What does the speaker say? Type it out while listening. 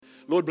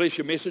Lord bless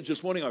your message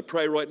this morning. I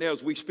pray right now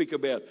as we speak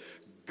about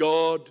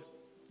God,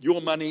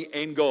 your money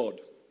and God.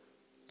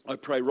 I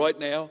pray right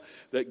now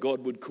that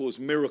God would cause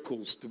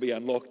miracles to be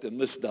unlocked in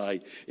this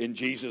day in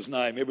Jesus'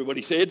 name.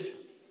 Everybody said?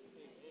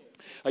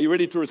 Are you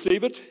ready to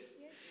receive it?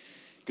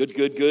 Good,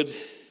 good, good.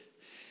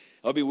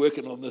 I'll be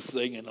working on this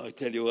thing, and I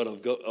tell you what,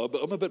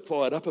 I'm a bit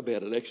fired up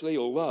about it actually,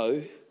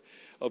 although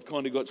I've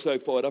kind of got so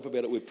fired up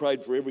about it. We've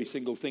prayed for every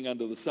single thing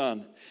under the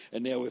sun,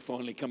 and now we're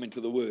finally coming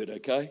to the Word,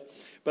 okay?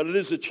 But it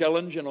is a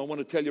challenge, and I want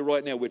to tell you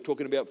right now, we're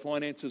talking about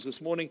finances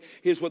this morning.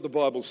 Here's what the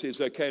Bible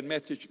says, okay, in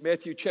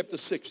Matthew chapter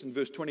 6 and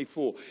verse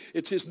 24.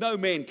 It says, "No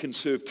man can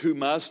serve two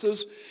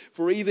masters,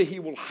 for either he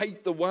will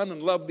hate the one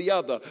and love the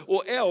other,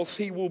 or else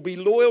he will be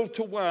loyal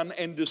to one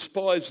and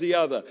despise the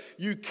other.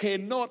 You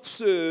cannot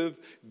serve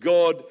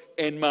God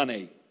and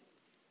money."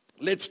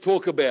 Let's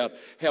talk about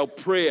how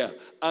prayer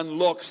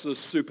unlocks the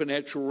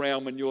supernatural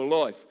realm in your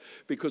life.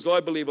 Because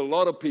I believe a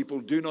lot of people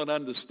do not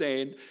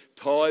understand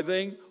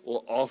tithing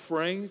or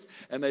offerings,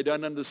 and they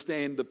don't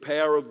understand the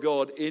power of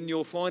God in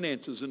your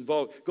finances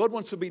involved. God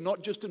wants to be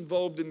not just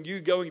involved in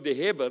you going to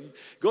heaven,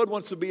 God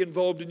wants to be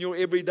involved in your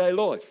everyday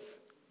life.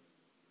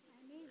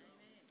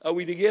 Are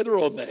we together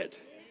on that?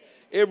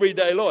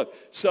 Everyday life.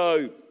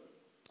 So,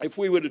 if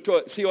we were to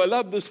try, see, I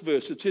love this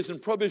verse. It says in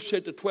Proverbs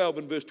chapter 12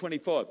 and verse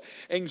 25,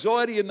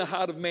 "Anxiety in the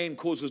heart of man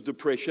causes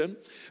depression,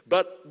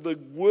 but the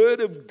word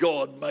of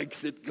God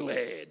makes it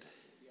glad."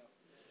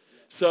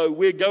 So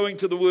we're going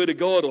to the word of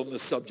God on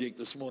this subject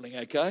this morning,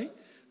 okay?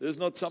 There's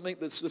not something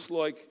that's just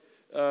like,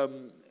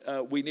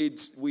 we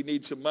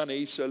need some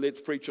money, so let's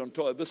preach on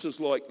tithe. This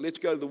is like, let's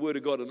go to the word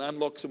of God and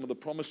unlock some of the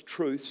promised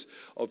truths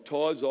of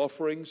tithes,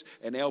 offerings,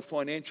 and our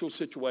financial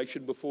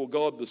situation before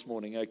God this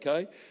morning,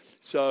 okay?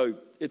 So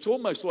it's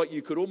almost like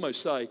you could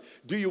almost say,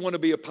 do you want to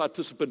be a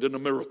participant in a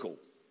miracle?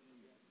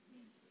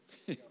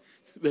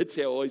 That's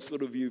how I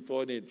sort of view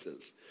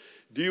finances.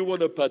 Do you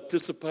want to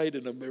participate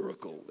in a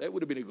miracle? That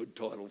would have been a good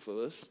title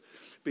for this,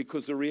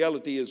 because the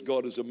reality is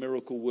God is a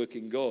miracle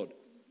working God.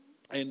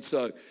 And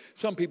so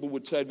some people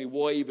would say to me,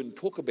 why even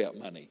talk about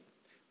money?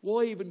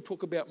 Why even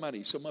talk about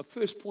money? So my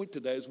first point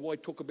today is, why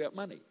talk about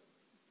money?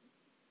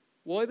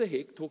 Why the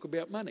heck talk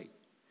about money?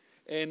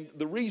 And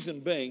the reason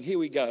being, here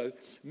we go,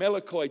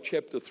 Malachi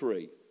chapter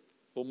 3,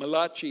 or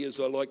Malachi as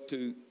I like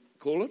to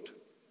call it,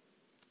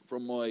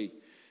 from my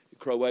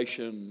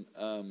Croatian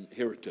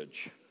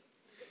heritage.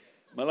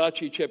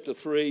 Malachi chapter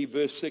 3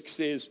 verse 6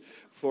 says,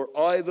 "For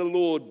I the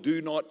Lord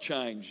do not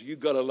change." You've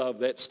got to love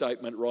that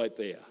statement right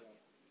there.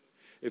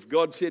 If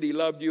God said he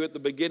loved you at the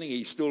beginning,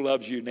 he still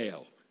loves you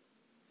now.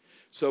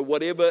 So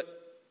whatever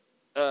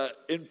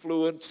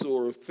influence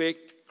or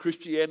effect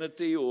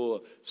Christianity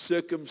or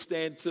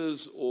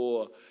circumstances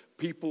or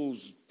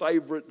people's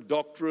favorite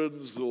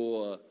doctrines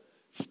or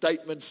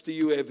statements to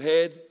you have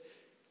had,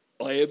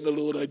 I am the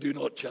Lord, I do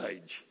not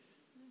change.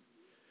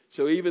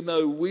 So even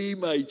though we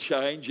may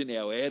change in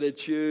our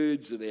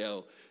attitudes and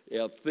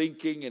our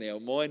thinking and our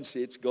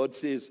mindsets, God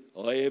says,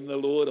 I am the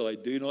Lord, I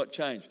do not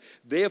change.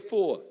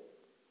 Therefore,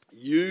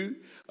 you,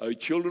 O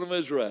children of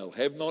Israel,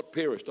 have not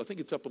perished. I think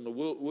it's up on the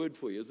word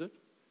for you, is it?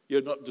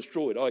 You're not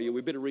destroyed. Oh, yeah,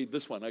 we better read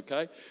this one,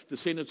 okay?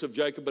 Descendants of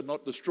Jacob are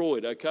not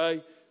destroyed,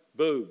 okay?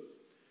 Boom.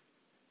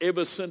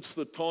 Ever since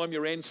the time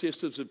your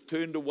ancestors have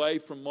turned away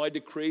from my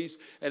decrees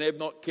and have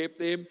not kept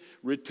them,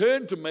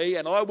 return to me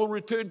and I will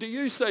return to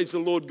you, says the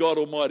Lord God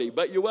Almighty.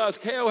 But you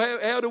ask,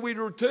 how do we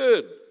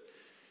return?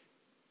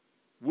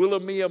 Will a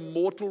mere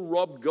mortal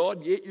rob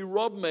God? Yet you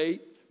rob me.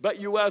 But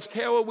you ask,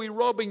 how are we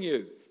robbing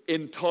you?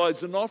 In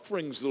tithes and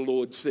offerings, the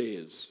Lord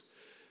says.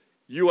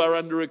 You are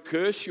under a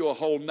curse, your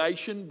whole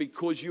nation,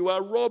 because you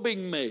are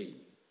robbing me.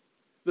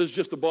 This is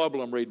just the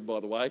Bible I'm reading,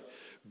 by the way.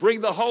 Bring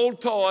the whole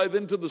tithe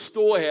into the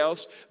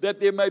storehouse, that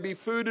there may be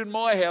food in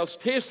my house.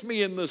 Test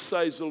me in this,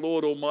 says the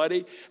Lord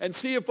Almighty, and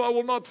see if I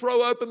will not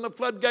throw open the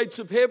floodgates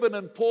of heaven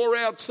and pour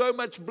out so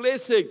much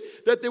blessing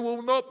that there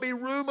will not be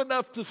room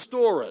enough to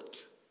store it.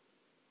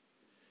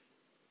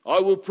 I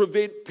will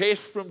prevent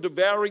pests from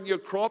devouring your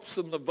crops,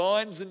 and the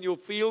vines in your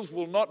fields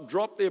will not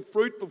drop their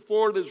fruit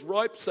before it is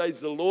ripe,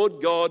 says the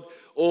Lord God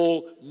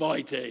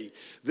Almighty.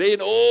 Then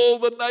all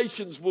the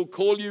nations will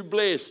call you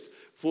blessed,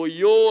 for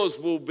yours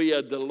will be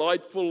a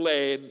delightful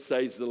land,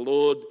 says the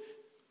Lord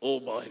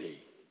Almighty.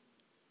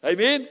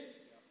 Amen?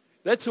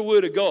 That's the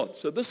word of God.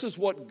 So this is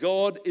what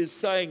God is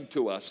saying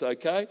to us,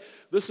 okay?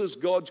 This is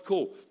God's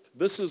call.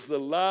 This is the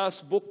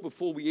last book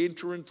before we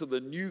enter into the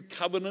new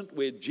covenant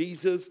where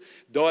Jesus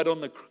died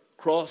on the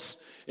cross.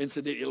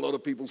 Incidentally, a lot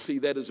of people see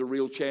that as a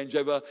real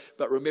changeover.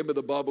 But remember,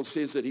 the Bible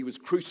says that he was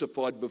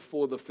crucified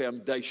before the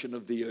foundation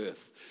of the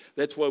earth.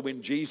 That's why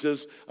when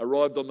Jesus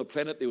arrived on the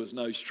planet, there was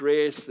no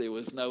stress, there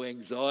was no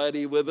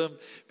anxiety with him,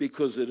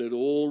 because it had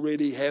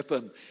already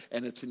happened.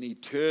 And it's an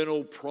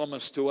eternal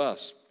promise to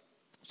us.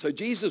 So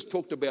Jesus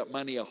talked about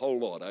money a whole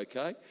lot,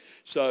 okay?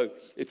 So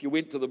if you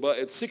went to the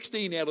Bible,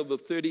 16 out of the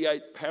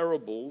 38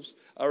 parables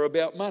are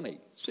about money.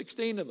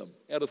 16 of them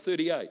out of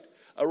 38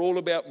 are all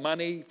about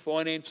money,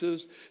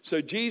 finances.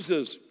 So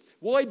Jesus,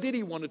 why did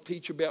he want to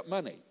teach about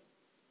money?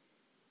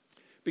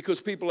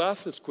 Because people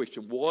ask this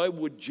question, why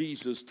would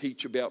Jesus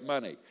teach about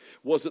money?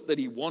 Was it that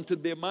he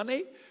wanted their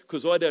money?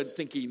 Because I don't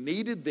think he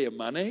needed their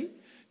money.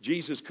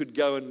 Jesus could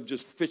go and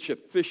just fish a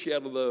fish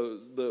out of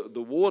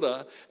the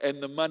water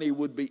and the money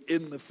would be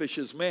in the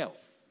fish's mouth.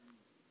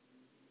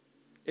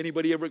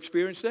 Anybody ever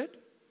experienced that?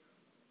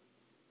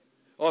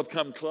 I've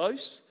come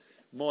close.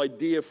 My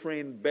dear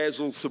friend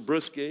Basil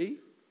Zabriskie,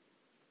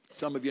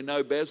 some of you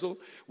know Basil.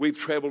 We've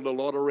travelled a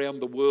lot around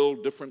the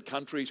world, different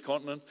countries,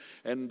 continents,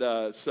 and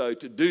so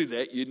to do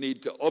that, you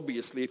need to,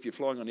 obviously, if you're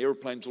flying on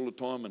airplanes all the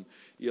time and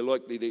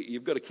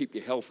you've got to keep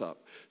your health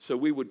up. So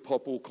we would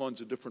pop all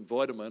kinds of different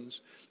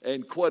vitamins,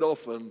 and quite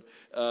often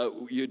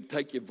you'd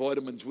take your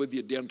vitamins with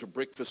you down to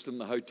breakfast in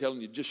the hotel,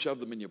 and you'd just shove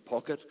them in your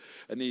pocket,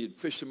 and then you'd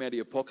fish them out of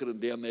your pocket,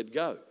 and down they'd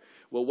go.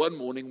 Well, one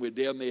morning we're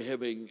down there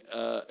having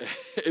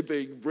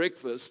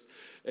breakfast,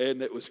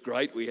 and it was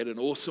great. We had an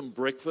awesome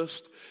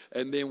breakfast,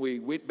 and then we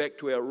went back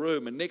to our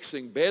room, and next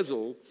thing,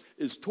 Basil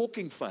is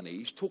talking funny.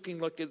 He's talking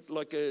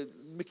like a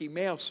Mickey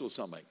Mouse or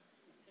something,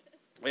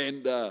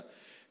 and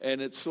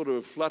it's sort of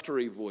a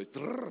fluttery voice,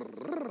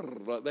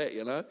 like that,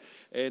 you know,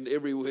 and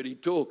every word he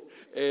talked,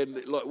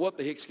 and like, what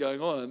the heck's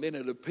going on? And then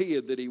it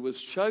appeared that he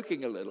was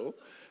choking a little,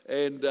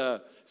 and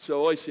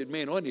so I said,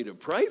 man, I need to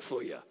pray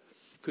for you,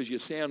 because you're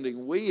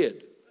sounding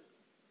weird,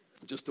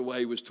 just the way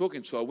he was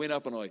talking. So I went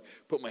up and I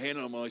put my hand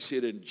on him and I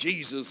said, in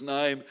Jesus'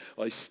 name,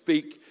 I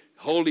speak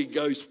Holy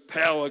Ghost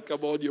power,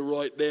 come on you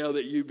right now,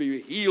 that you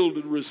be healed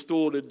and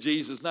restored in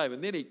Jesus' name.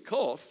 And then he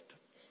coughed,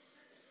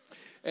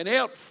 and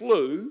out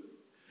flew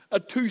a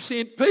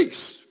 2-cent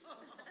piece.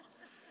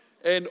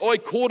 And I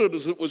caught it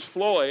as it was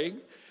flying,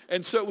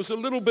 and so it was a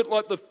little bit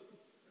like the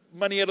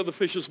money out of the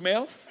fish's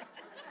mouth.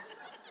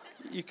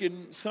 You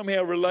can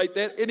somehow relate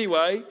that.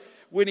 Anyway,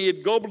 when he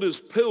had gobbled his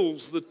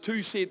pills, the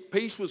 2-cent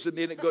piece was in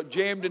there, and it got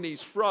jammed in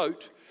his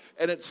throat,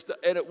 and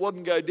it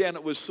wouldn't go down.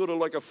 It was sort of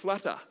like a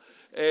flutter.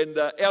 And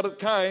out it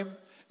came,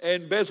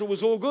 and Basil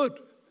was all good.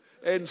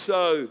 And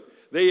so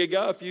there you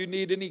go. If you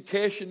need any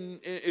cash, and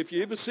if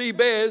you ever see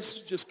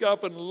Baz, just go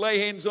up and lay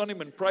hands on him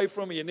and pray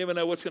for him. You never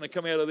know what's going to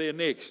come out of there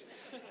next.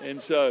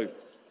 And so,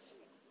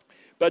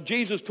 but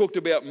Jesus talked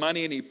about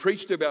money, and he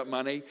preached about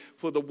money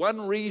for the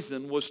one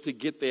reason was to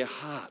get their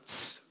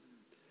hearts.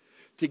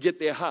 To get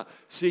their heart.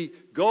 See,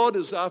 God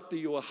is after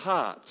your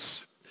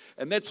hearts.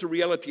 And that's a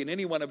reality in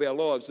any one of our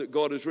lives, that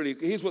God is really.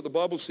 Here's what the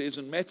Bible says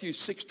in Matthew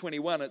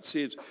 6:21. It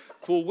says,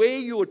 for where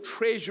your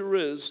treasure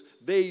is,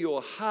 there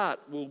your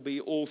heart will be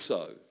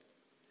also.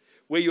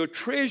 Where your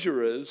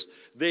treasure is,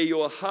 there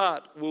your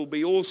heart will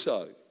be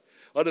also.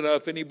 I don't know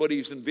if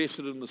anybody's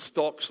invested in the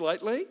stocks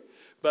lately.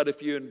 But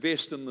if you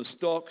invest in the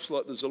stocks,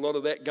 like there's a lot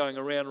of that going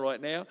around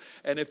right now,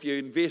 and if you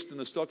invest in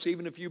the stocks,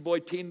 even if you buy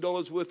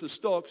 $10 worth of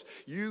stocks,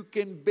 you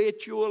can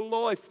bet your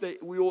life that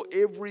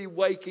every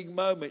waking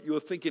moment you're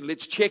thinking,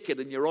 let's check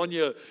it, and you're on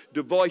your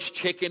device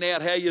checking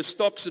out how your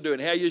stocks are doing,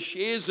 how your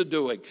shares are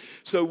doing.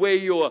 So where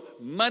your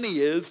money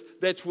is,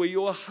 that's where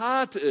your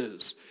heart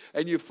is.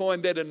 And you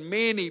find that in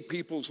many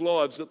people's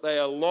lives, that they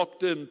are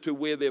locked into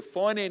where their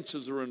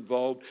finances are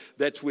involved.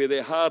 That's where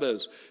their heart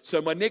is.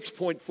 So my next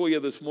point for you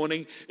this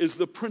morning is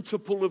the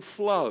principle of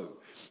flow.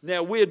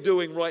 Now we're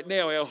doing right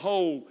now our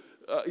whole,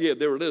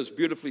 there it is,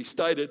 beautifully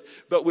stated.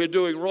 But we're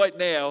doing right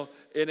now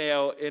in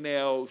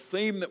our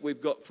theme that we've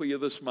got for you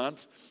this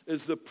month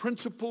is the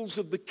principles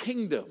of the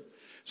kingdom.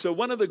 So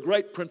one of the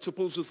great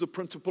principles is the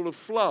principle of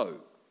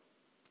flow.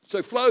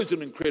 So flow is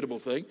an incredible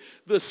thing.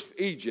 This,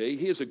 e.g.,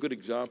 here's a good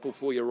example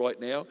for you right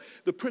now.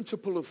 The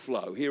principle of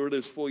flow. Here it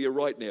is for you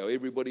right now.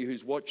 Everybody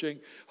who's watching,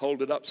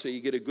 hold it up so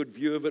you get a good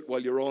view of it while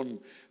you're on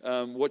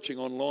watching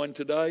online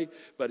today.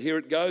 But here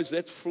it goes.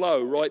 That's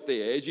flow right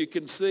there. As you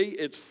can see,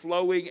 it's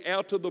flowing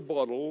out of the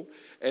bottle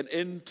and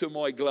into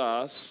my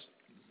glass.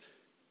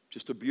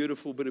 Just a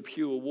beautiful bit of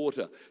pure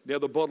water. Now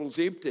the bottle's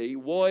empty.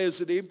 Why is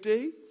it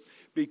empty?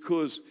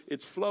 Because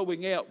it's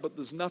flowing out, but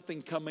there's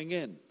nothing coming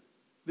in.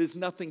 There's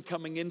nothing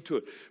coming into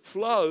it.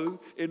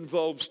 Flow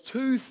involves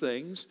two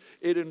things.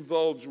 It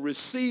involves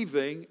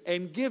receiving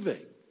and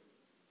giving.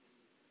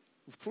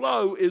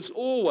 Flow is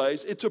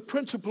always, it's a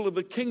principle of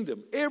the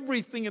kingdom.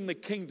 Everything in the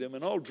kingdom,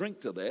 and I'll drink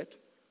to that,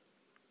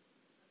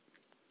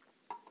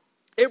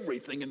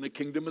 everything in the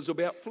kingdom is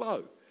about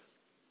flow.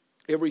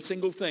 Every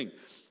single thing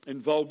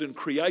involved in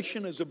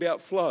creation is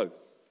about flow.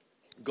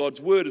 God's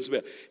word is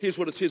about. Here's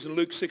what it says in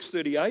Luke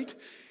 6:38.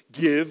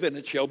 Give, and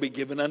it shall be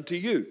given unto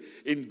you.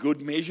 In good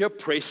measure,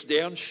 pressed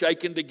down,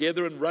 shaken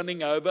together, and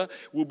running over,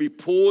 will be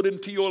poured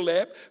into your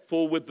lap.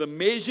 For with the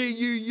measure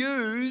you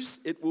use,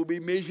 it will be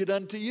measured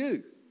unto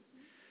you.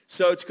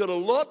 So it's got a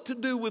lot to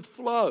do with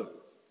flow.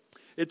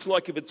 It's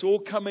like if it's all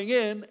coming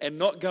in and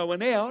not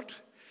going out,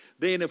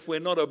 then if we're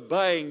not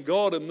obeying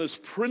God in this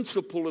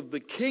principle of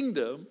the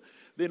kingdom,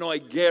 then I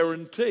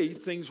guarantee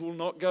things will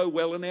not go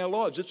well in our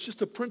lives. It's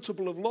just a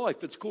principle of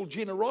life. It's called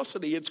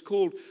generosity. It's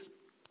called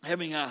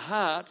having a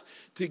heart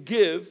to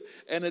give,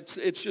 and it's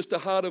just a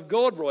heart of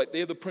God right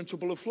there, the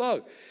principle of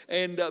flow.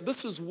 And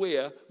this is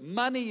where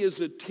money is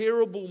a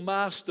terrible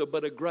master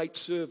but a great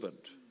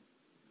servant.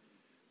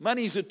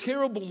 Money's a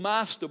terrible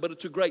master, but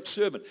it's a great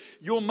servant.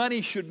 Your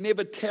money should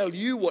never tell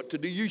you what to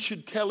do. You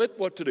should tell it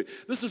what to do.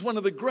 This is one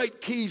of the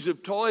great keys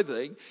of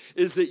tithing,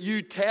 is that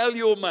you tell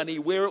your money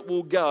where it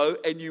will go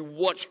and you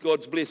watch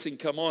God's blessing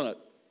come on it.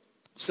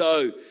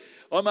 So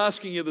I'm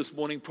asking you this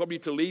morning probably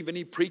to leave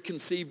any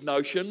preconceived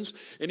notions,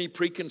 any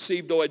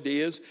preconceived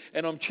ideas,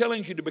 and I'm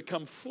challenging you to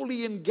become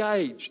fully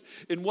engaged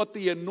in what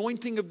the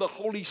anointing of the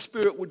Holy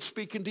Spirit would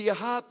speak into your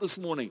heart this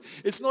morning.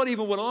 It's not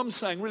even what I'm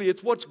saying, really.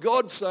 It's what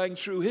God's saying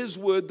through His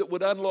Word that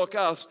would unlock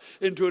us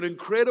into an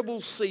incredible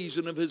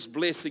season of His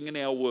blessing in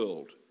our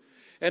world.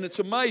 And it's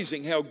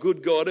amazing how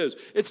good God is.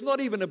 It's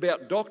not even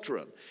about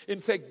doctrine. In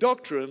fact,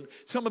 doctrine,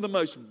 some of the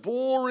most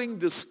boring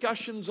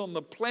discussions on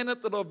the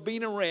planet that I've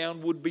been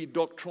around would be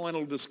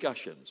doctrinal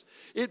discussions.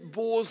 It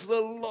bores the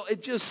lot.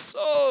 It's just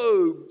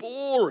so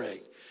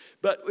boring.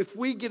 But if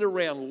we get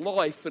around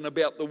life and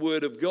about the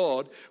Word of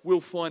God,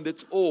 we'll find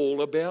it's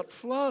all about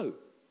flow.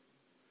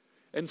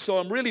 And so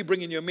I'm really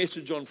bringing you a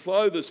message on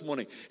flow this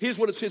morning. Here's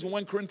what it says in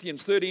 1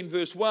 Corinthians 13,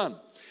 verse 1.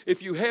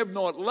 If you have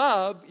not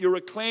love, you're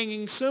a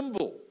clanging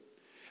cymbal.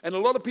 And a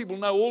lot of people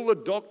know all the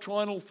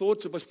doctrinal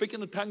thoughts. If I speak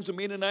in the tongues of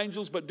men and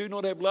angels but do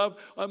not have love,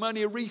 I'm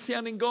only a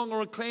resounding gong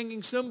or a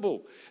clanging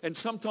cymbal. And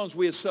sometimes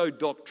we're so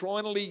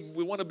doctrinally,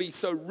 we want to be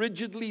so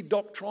rigidly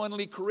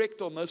doctrinally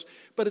correct on this,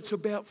 but it's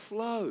about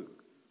flow.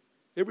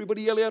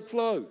 Everybody yell out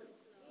flow.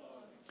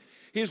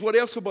 Here's what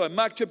else about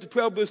Mark chapter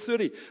 12, verse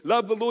 30.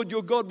 Love the Lord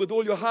your God with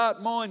all your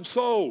heart, mind,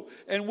 soul,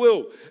 and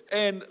will,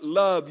 and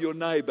love your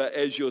neighbor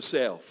as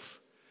yourself.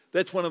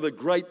 That's one of the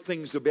great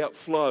things about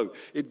flow.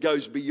 It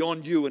goes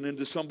beyond you and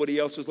into somebody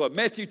else's life.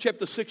 Matthew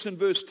chapter 6 and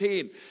verse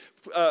 10,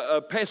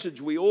 a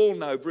passage we all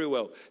know very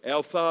well.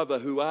 Our Father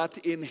who art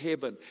in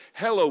heaven,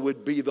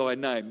 hallowed be thy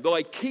name.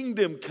 Thy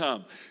kingdom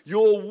come.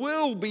 Your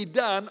will be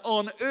done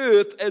on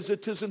earth as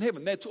it is in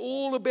heaven. That's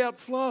all about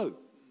flow.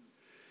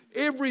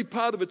 Every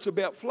part of it's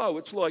about flow.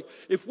 It's like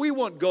if we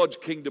want God's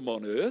kingdom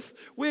on earth,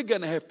 we're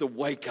going to have to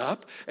wake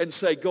up and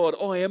say, God,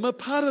 I am a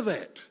part of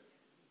that.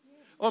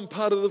 I'm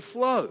part of the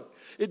flow.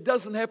 It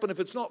doesn't happen if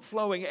it's not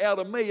flowing out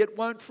of me, it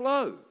won't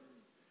flow.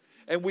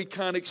 And we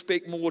can't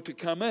expect more to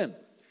come in.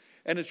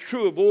 And it's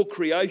true of all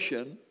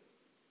creation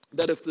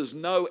that if there's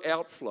no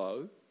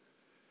outflow,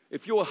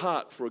 if your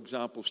heart, for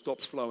example,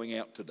 stops flowing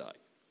out today.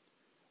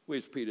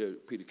 Where's Peter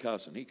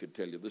Carson? He could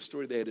tell you the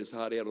story. They had his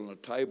heart out on a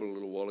table a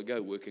little while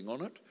ago working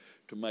on it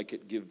to make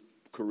it give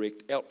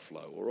correct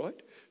outflow, all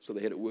right? So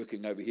they had it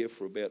working over here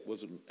for about,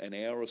 was it an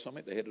hour or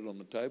something? They had it on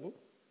the table.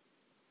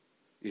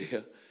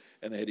 Yeah.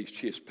 And they had his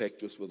chest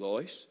packed just with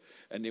ice.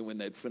 And then when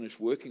they'd finished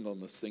working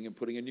on this thing and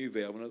putting a new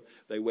valve in it,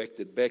 they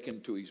whacked it back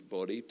into his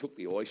body, took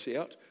the ice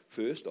out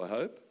first, I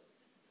hope.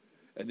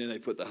 And then they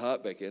put the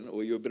heart back in.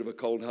 Or you're a bit of a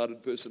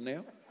cold-hearted person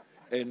now?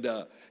 And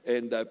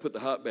put the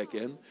heart back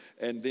in.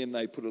 And then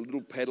they put a little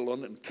paddle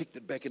on it and kicked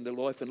it back into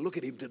life. And look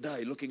at him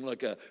today, looking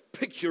like a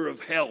picture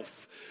of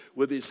health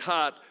with his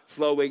heart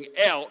flowing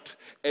out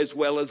as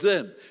well as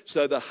in.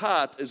 So the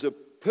heart is a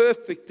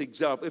perfect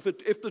example.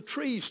 If the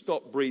trees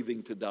stopped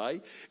breathing today,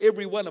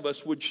 every one of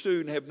us would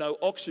soon have no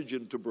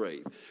oxygen to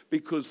breathe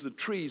because the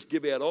trees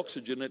give out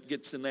oxygen, it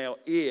gets in our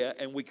air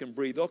and we can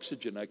breathe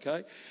oxygen,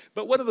 okay?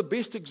 But one of the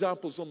best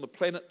examples on the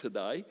planet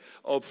today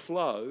of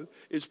flow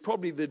is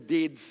probably the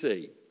Dead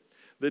Sea.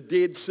 The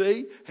Dead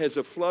Sea has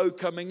a flow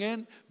coming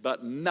in,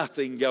 but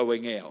nothing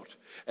going out.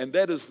 And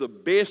that is the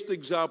best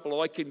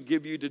example I can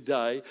give you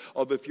today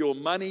of if your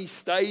money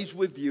stays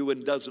with you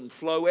and doesn't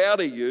flow out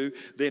of you,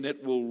 then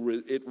it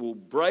will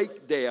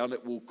break down,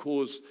 it will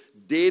cause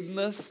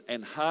deadness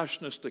and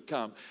harshness to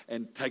come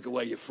and take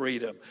away your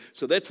freedom.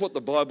 So that's what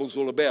the Bible's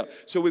all about.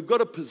 So we've got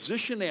to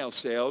position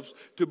ourselves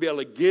to be able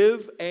to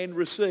give and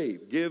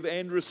receive. Give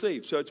and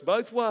receive. So it's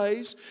both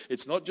ways.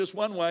 It's not just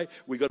one way.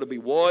 We've got to be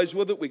wise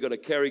with it. We've got to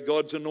carry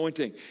God's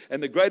anointing.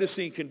 And the greatest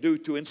thing you can do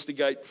to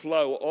instigate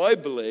flow, I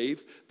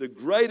believe, the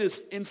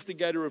greatest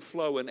instigator of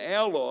flow in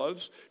our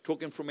lives,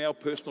 talking from our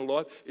personal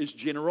life, is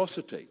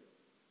generosity.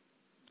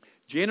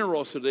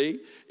 Generosity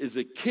is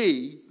a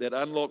key that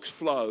unlocks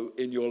flow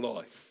in your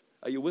life.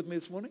 Are you with me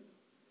this morning?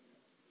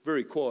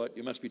 Very quiet.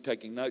 You must be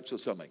taking notes or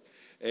something.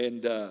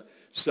 And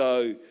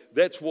so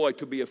that's why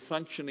to be a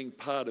functioning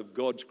part of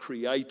God's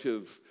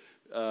creative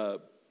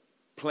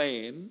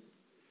plan,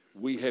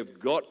 we have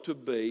got to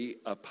be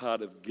a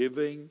part of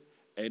giving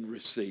and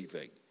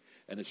receiving.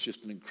 And it's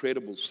just an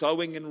incredible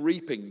sowing and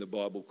reaping, the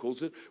Bible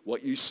calls it.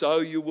 What you sow,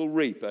 you will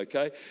reap,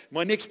 okay?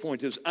 My next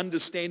point is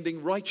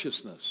understanding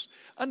righteousness.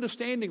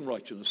 Understanding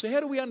righteousness. So how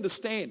do we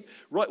understand?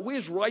 Right,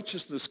 where's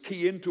righteousness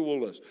key into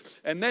all this?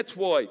 And that's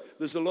why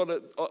there's a lot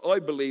of, I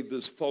believe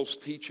there's false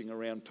teaching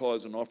around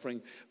tithes and offering.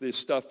 There's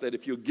stuff that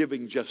if you're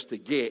giving just to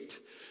get,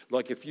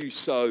 like if you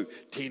sow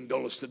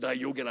 $10 today,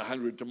 you'll get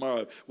 $100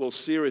 tomorrow. Well,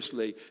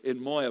 seriously,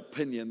 in my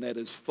opinion, that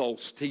is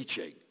false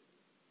teaching.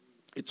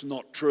 It's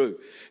not true.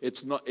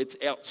 It's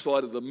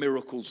outside of the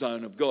miracle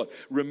zone of God.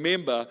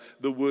 Remember,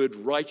 the word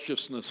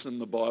righteousness in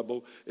the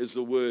Bible is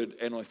the word,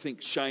 and I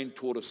think Shane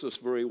taught us this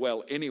very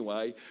well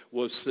anyway,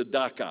 was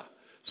tzedakah.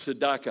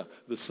 Tzedakah,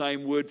 the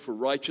same word for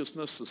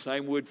righteousness, the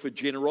same word for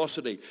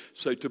generosity.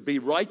 So to be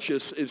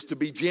righteous is to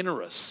be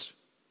generous.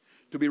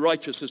 To be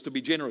righteous is to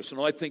be generous. And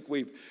I think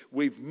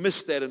we've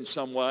missed that in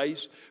some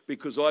ways,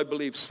 because I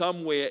believe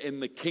somewhere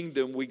in the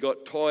kingdom we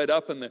got tied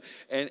up in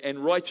and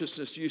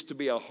righteousness used to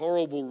be a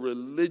horrible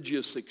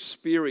religious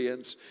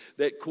experience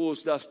that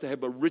caused us to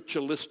have a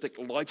ritualistic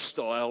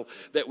lifestyle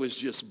that was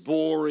just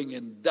boring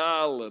and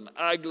dull and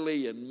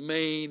ugly and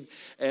mean.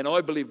 And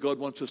I believe God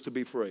wants us to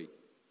be free.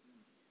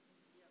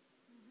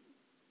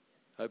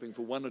 Hoping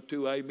for one or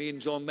two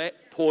amens on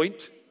that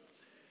point.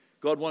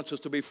 God wants us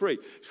to be free.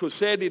 Because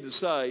sadly to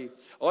say,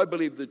 I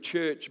believe the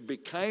church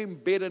became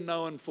better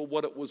known for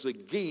what it was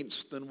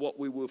against than what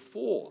we were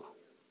for.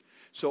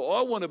 So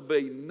I want to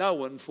be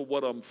known for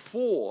what I'm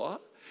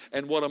for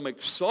and what I'm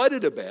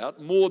excited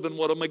about more than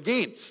what I'm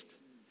against,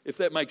 if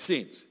that makes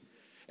sense.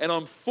 And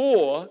I'm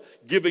for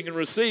giving and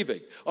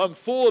receiving. I'm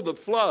for the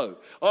flow.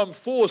 I'm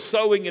for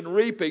sowing and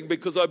reaping,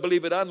 because I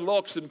believe it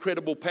unlocks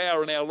incredible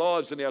power in our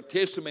lives and our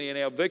testimony and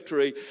our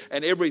victory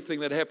and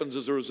everything that happens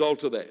as a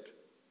result of that.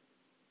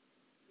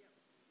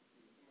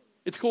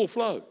 It's called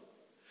flow.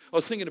 I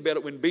was thinking about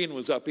it when Ben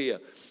was up here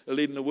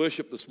leading the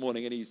worship this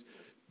morning, and he's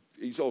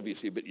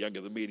obviously a bit younger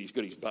than me, and he's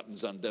got his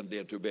buttons undone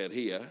down to about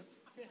here.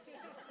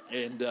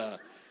 And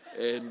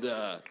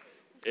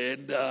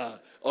I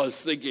was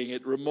thinking,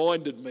 it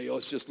reminded me of,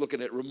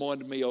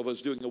 I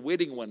was doing a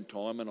wedding one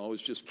time, and I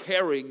was just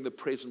carrying the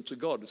presence of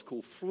God. It's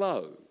called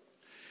flow.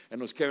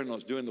 And I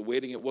was doing the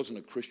wedding. It wasn't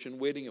a Christian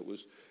wedding.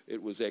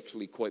 It was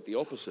actually quite the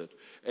opposite.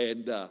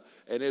 And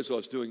as I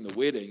was doing the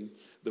wedding,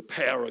 the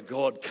power of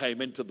God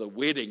came into the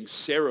wedding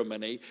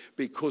ceremony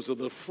because of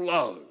the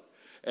flow.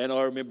 And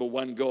I remember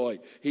one guy,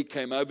 he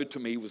came over to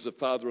me, he was the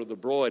father of the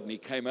bride, and he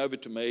came over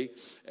to me,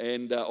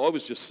 and I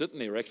was just sitting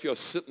there, actually. I was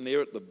sitting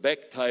there at the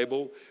back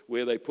table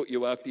where they put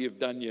you after you've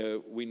done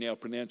we now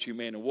pronounce you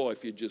man and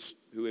wife, you just,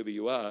 whoever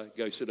you are,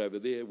 go sit over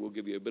there, we'll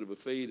give you a bit of a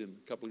feed and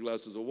a couple of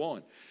glasses of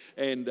wine.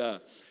 And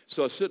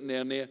so I was sitting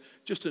down there,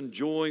 just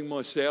enjoying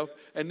myself,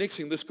 and next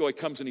thing this guy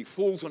comes and he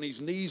falls on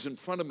his knees in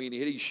front of me, and he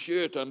had his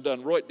shirt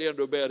undone right down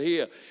to about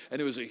here, and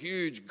there was a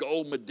huge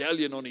gold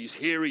medallion on his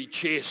hairy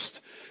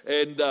chest,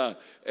 and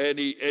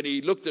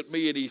he looked at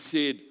me and he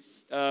said,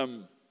 how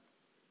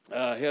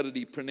did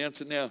he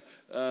pronounce it now?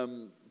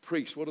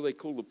 Priest, what do they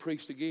call the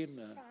priest again?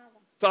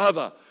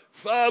 Father,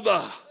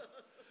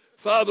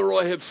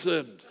 I have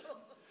sinned.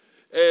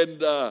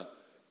 And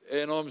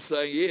I'm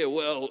saying, yeah,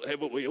 well,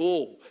 haven't we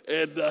all?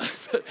 And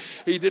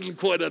he didn't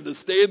quite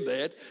understand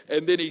that.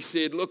 And then he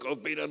said, look,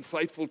 I've been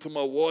unfaithful to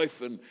my wife,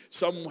 and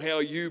somehow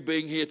you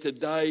being here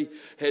today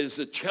has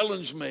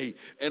challenged me,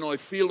 and I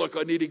feel like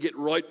I need to get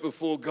right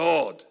before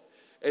God.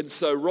 And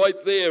so right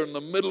there in the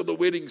middle of the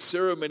wedding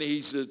ceremony,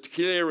 he's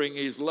declaring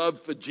his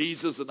love for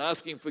Jesus and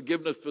asking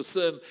forgiveness for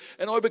sin.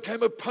 And I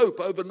became a pope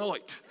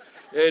overnight.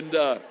 And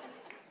but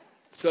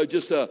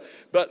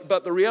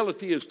the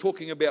reality is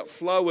talking about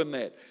flow in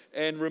that.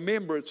 And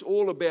remember, it's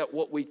all about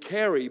what we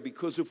carry,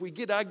 because if we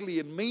get ugly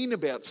and mean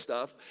about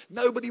stuff,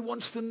 nobody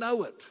wants to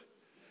know it.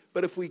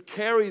 But if we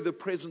carry the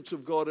presence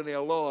of God in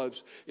our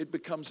lives, it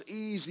becomes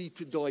easy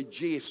to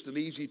digest and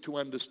easy to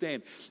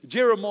understand.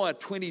 Jeremiah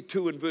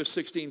 22 and verse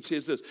 16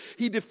 says this: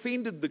 he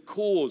defended the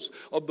cause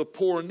of the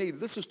poor and needy.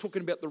 This is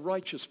talking about the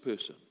righteous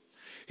person.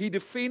 He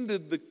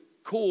defended the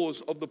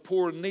cause of the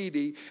poor and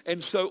needy,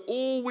 and so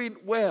all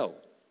went well.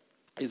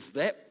 Is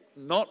that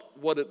not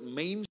what it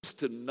means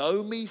to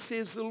know me,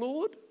 says the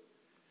Lord?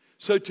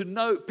 So to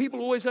know,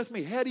 people always ask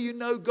me, how do you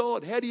know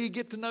God? How do you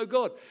get to know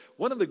God?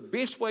 One of the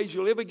best ways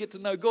you'll ever get to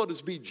know God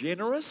is be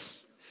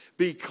generous,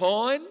 be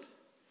kind,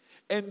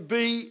 and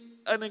be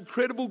an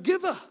incredible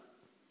giver.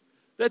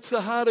 That's the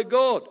heart of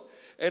God.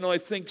 And I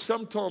think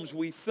sometimes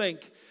we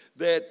think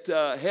that,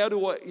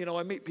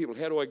 I meet people,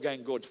 how do I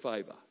gain God's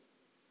favor?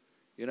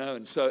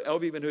 And so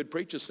I've even heard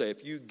preachers say,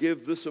 if you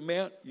give this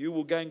amount, you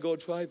will gain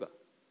God's favor.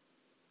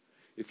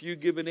 If you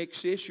give in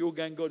excess, you'll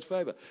gain God's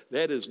favor.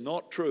 That is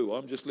not true.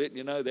 I'm just letting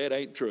you know that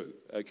ain't true,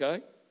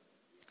 okay?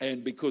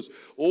 And because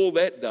all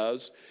that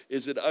does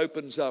is it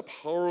opens up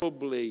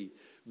horribly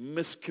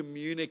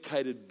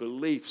miscommunicated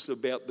beliefs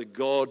about the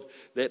God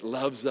that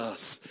loves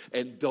us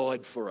and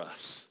died for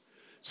us.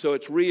 So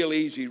it's real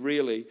easy,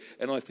 really,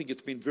 and I think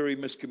it's been very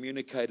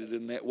miscommunicated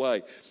in that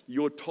way.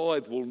 Your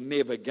tithe will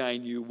never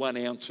gain you 1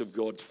 ounce of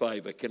God's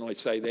favor. Can I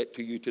say that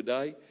to you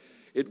today?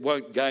 It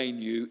won't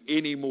gain you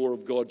any more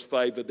of God's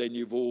favor than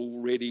you've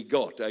already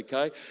got,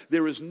 okay?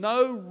 There is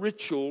no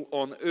ritual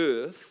on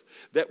earth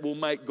that will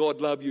make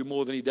God love you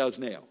more than he does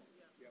now.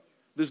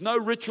 There's no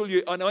ritual,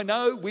 and I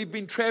know we've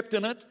been trapped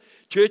in it.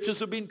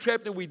 Churches have been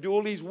trapped in it. We do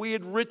all these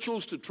weird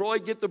rituals to try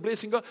and get the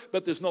blessing of God,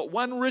 but there's not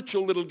one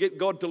ritual that'll get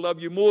God to love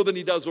you more than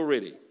he does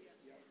already.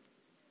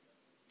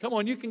 Come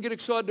on, you can get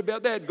excited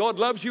about that. God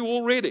loves you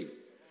already.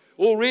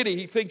 Already,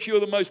 he thinks you're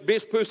the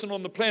best person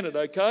on the planet,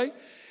 okay?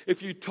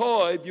 If you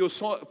tithe, your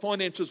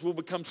finances will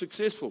become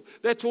successful.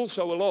 That's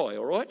also a lie,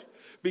 all right?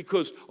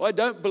 Because I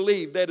don't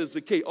believe that is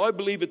the key. I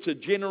believe it's a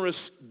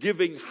generous,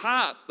 giving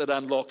heart that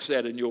unlocks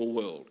that in your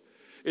world.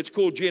 It's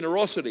called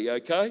generosity,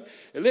 okay?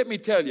 And let me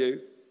tell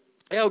you,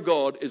 our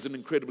God is an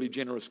incredibly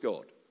generous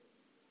God.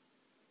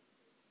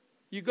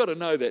 You've got to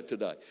know that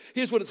today.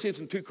 Here's what it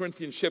says in 2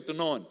 Corinthians chapter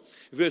 9,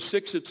 verse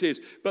 6. It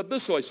says, "But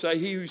this I say,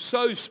 he who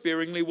sows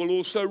sparingly will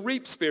also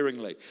reap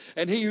sparingly,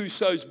 and he who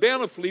sows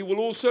bountifully will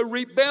also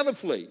reap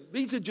bountifully."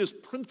 These are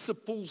just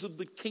principles of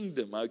the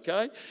kingdom,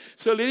 okay?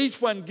 So let each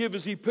one give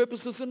as he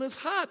purposes in his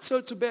heart. So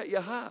it's about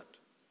your heart.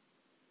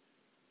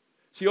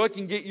 See, I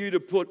can get you to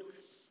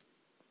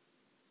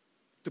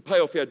pay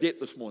off our debt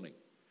this morning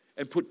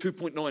and put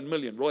 2.9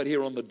 million right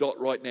here on the dot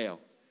right now.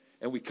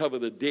 And we cover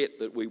the debt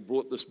that we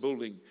bought this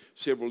building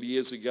several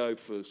years ago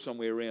for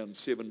somewhere around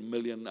 7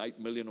 million, 8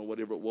 million or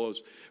whatever it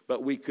was.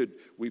 But we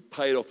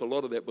paid off a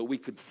lot of that, but we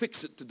could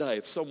fix it today.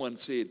 If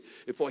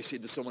I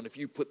said to someone, if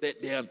you put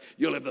that down,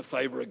 you'll have the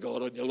favor of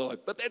God on your life.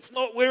 But that's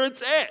not where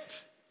it's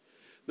at.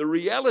 The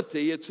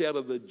reality, it's out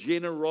of the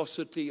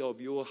generosity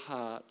of your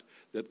heart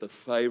that the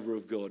favor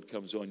of God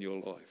comes on your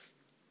life.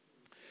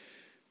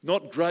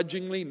 Not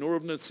grudgingly, nor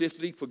of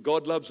necessity, for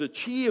God loves a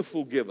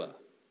cheerful giver.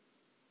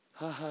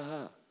 Ha, ha,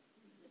 ha.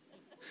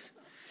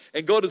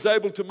 And God is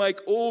able to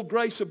make all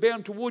grace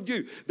abound toward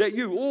you, that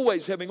you,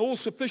 always having all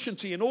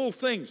sufficiency in all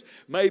things,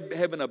 may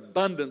have an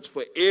abundance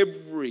for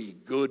every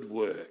good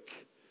work.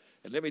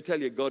 And let me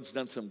tell you, God's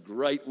done some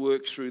great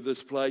works through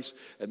this place,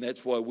 and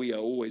that's why we are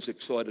always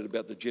excited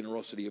about the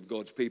generosity of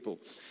God's people.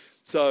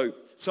 So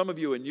some of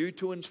you are new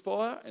to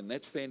Inspire, and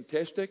that's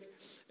fantastic.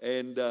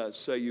 And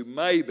so you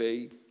may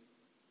be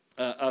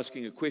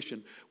asking a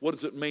question, what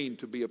does it mean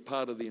to be a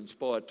part of the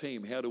Inspire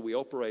team? How do we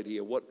operate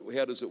here?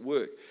 How does it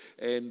work?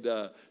 And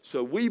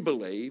so we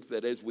believe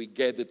that as we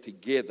gather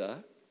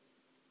together,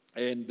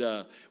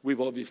 and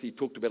we've obviously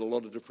talked about a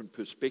lot of different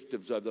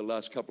perspectives over the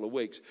last couple of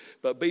weeks,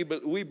 but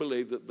we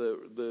believe that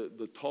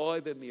the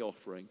tithe and the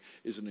offering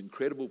is an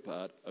incredible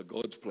part of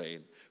God's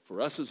plan for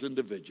us as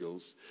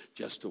individuals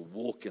just to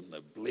walk in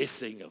the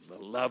blessing of the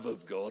love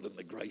of God and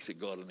the grace of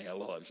God in our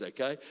lives,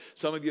 okay?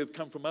 Some of you have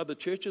come from other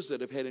churches that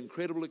have had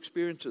incredible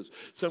experiences.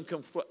 Some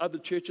come from other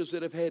churches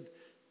that have had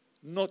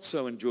not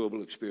so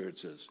enjoyable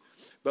experiences.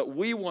 But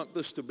we want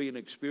this to be an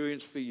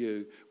experience for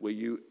you where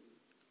you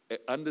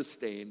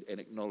understand and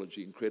acknowledge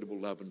the incredible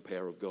love and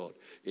power of God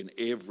in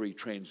every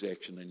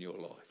transaction in your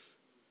life.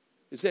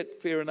 Is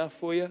that fair enough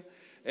for you?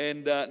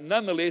 And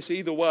nonetheless,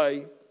 either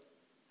way,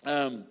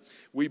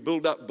 we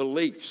build up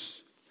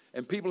beliefs.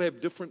 And people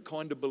have different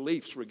kind of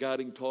beliefs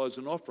regarding tithes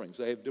and offerings.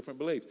 They have different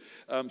beliefs.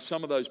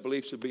 Some of those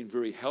beliefs have been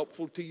very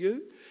helpful to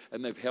you,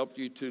 and they've helped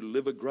you to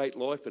live a great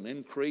life and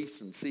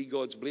increase and see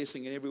God's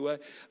blessing in every way.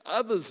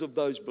 Others of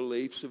those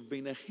beliefs have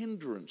been a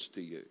hindrance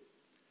to you.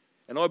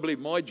 And I believe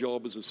my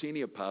job as a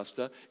senior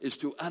pastor is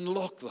to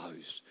unlock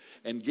those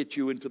and get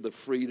you into the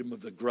freedom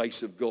of the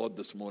grace of God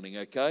this morning,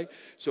 okay?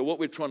 So what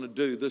we're trying to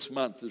do this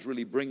month is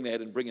really bring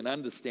that and bring an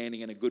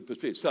understanding and a good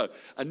perspective. So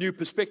a new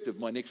perspective,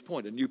 my next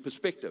point, a new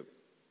perspective.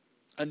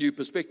 A new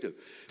perspective.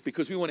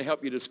 Because we want to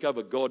help you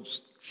discover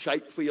God's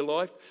shape for your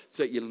life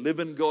so that you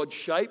live in God's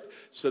shape,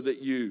 so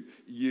that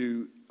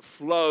you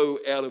flow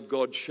out of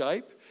God's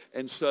shape,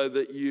 and so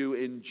that you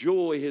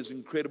enjoy His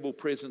incredible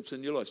presence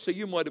in your life. So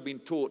you might have been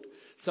taught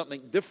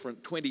something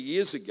different 20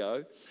 years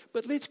ago,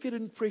 but let's get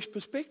a fresh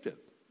perspective.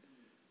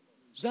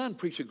 Zahn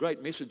preached a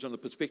great message on the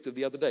perspective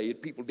the other day. He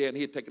had people down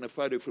here taking a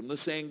photo from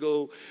this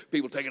angle,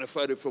 people taking a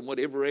photo from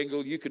whatever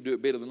angle. You could do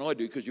it better than I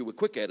do because you were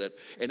quick at it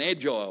and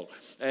agile.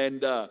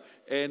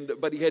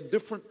 But he had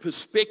different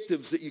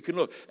perspectives that you can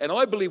look. And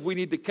I believe we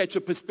need to catch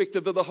a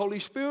perspective of the Holy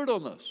Spirit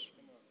on this.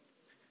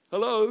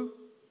 Hello?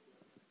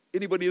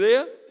 Anybody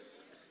there?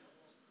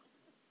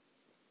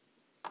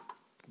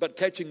 But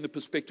catching the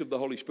perspective of the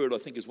Holy Spirit, I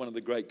think, is one of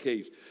the great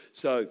keys.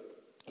 So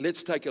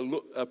let's take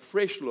a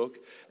fresh look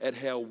at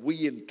how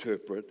we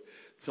interpret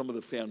some of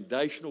the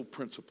foundational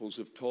principles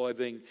of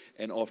tithing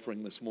and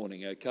offering this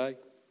morning, okay?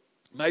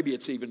 Maybe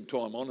it's even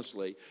time,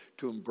 honestly,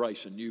 to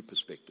embrace a new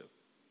perspective.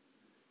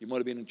 You might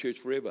have been in church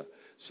forever.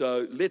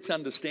 So let's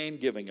understand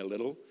giving a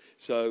little.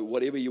 So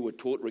whatever you were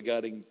taught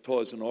regarding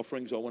tithes and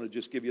offerings, I want to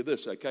just give you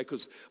this, okay?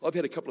 Because I've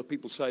had a couple of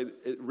people say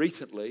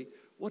recently,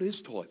 what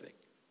is tithing?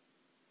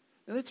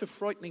 Now, that's a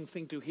frightening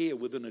thing to hear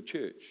within a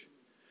church.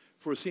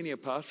 For a senior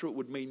pastor, it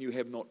would mean you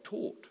have not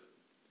taught,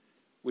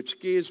 which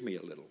scares me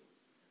a little.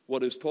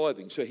 What is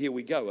tithing? So here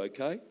we go,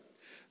 okay?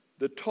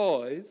 The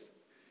tithe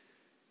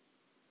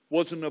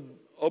was an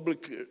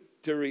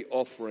obligatory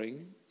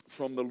offering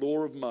from the law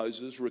of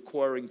Moses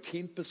requiring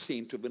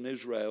 10% of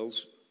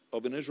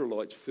an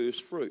Israelite's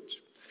first fruits.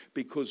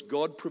 Because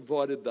God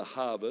provided the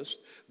harvest,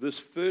 this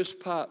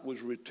first part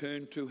was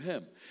returned to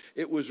him.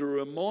 It was a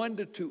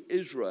reminder to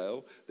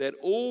Israel that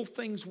all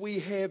things we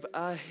have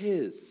are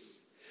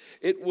his.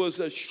 It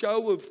was a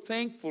show of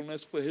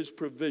thankfulness for his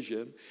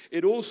provision.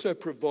 It also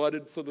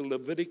provided for the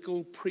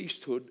Levitical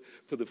priesthood,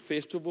 for the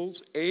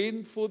festivals,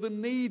 and for the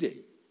needy.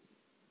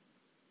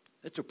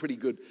 That's a pretty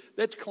good,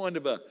 that's kind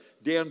of a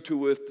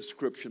down-to-earth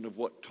description of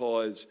what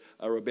tithes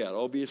are about.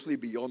 Obviously,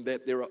 beyond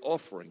that, there are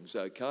offerings,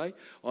 okay?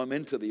 I'm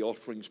into the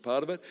offerings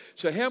part of it.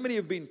 So how many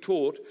have been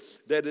taught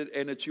that,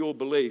 and it's your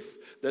belief,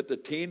 that the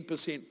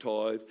 10%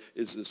 tithe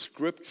is the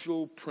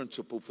scriptural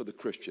principle for the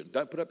Christian?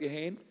 Don't put up your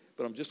hand,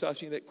 but I'm just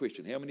asking you that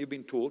question. How many have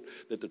been taught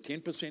that the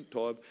 10%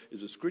 tithe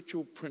is a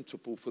scriptural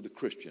principle for the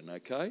Christian,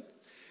 okay?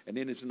 And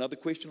then there's another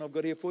question I've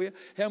got here for you.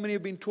 How many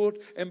have been taught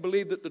and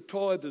believe that the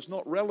tithe is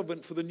not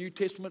relevant for the New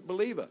Testament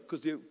believer?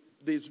 Because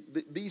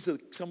these are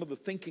some of the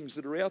thinkings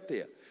that are out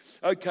there.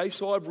 Okay,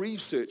 so I've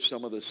researched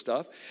some of this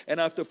stuff. And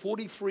after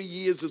 43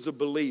 years as a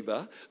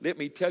believer, let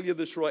me tell you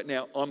this right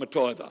now, I'm a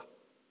tither.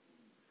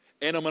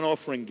 And I'm an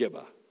offering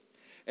giver.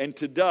 And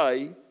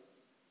today,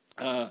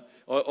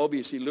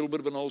 obviously a little bit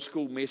of an old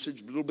school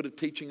message, a little bit of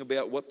teaching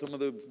about what some of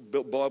the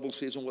Bible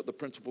says and what the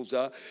principles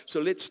are.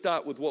 So let's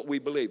start with what we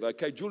believe.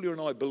 Okay, Julia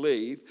and I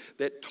believe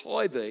that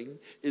tithing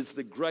is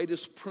the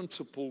greatest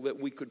principle that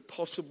we could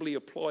possibly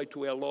apply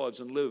to our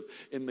lives and live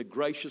in the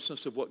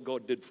graciousness of what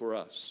God did for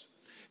us.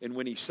 And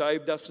when he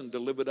saved us and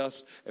delivered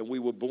us and we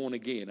were born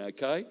again,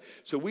 okay?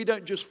 So we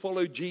don't just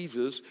follow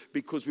Jesus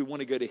because we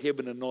want to go to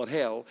heaven and not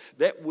hell.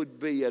 That would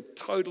be a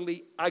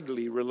totally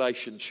ugly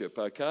relationship,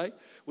 okay?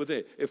 With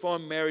it. If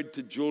I'm married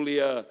to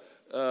Julia,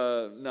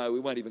 no,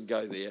 we won't even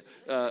go there.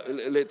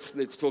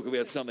 Let's talk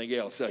about something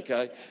else,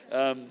 okay?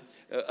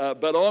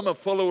 But I'm a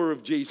follower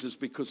of Jesus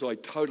because I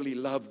totally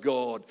love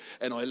God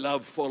and I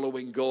love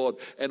following God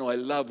and I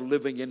love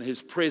living in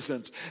his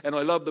presence and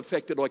I love the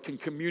fact that I can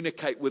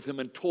communicate with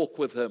him and talk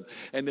with him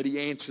and that he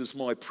answers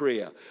my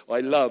prayer. I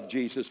love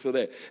Jesus for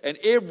that. And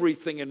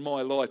everything in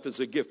my life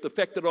is a gift. The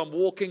fact that I'm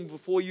walking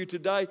before you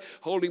today,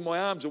 holding my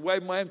arms,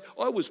 waving my hands,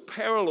 I was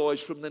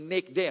paralyzed from the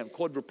neck down,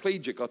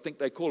 quadriplegic I think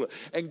they call it,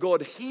 and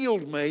God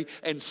healed me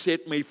and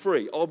set me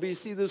free.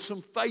 Obviously there's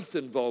some faith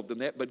involved in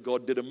that, but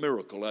God did a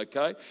miracle,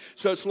 okay?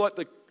 So it's like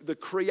the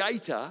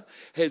Creator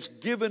has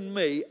given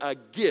me a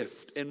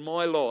gift in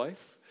my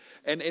life,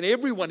 and in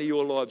every one of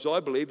your lives, I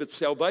believe, it's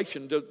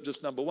salvation,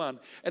 just number one,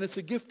 and it's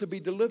a gift to be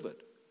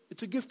delivered.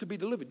 It's a gift to be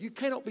delivered. You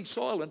cannot be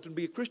silent and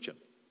be a Christian.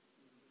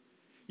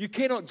 You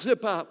cannot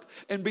zip up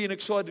and be an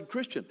excited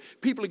Christian.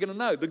 People are going to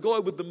know. The guy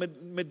with the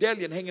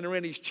medallion hanging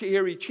around his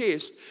hairy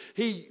chest,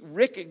 he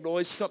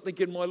recognized something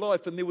in my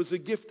life, and there was a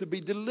gift to be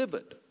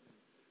delivered.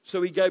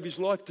 So he gave his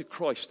life to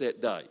Christ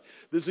that day.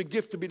 There's a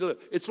gift to be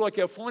delivered. It's like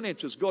our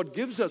finances. God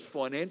gives us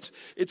finance.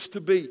 It's to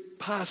be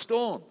passed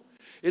on.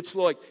 It's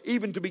like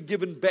even to be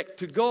given back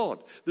to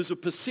God. There's a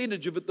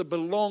percentage of it that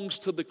belongs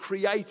to the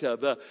Creator,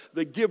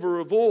 the giver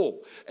of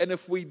all. And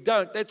if we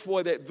don't, that's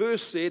why that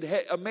verse said,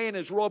 a man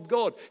has robbed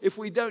God. If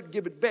we don't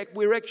give it back,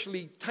 we're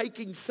actually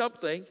taking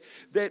something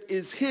that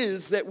is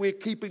his that we're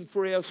keeping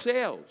for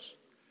ourselves.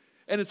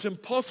 And it's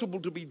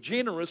impossible to be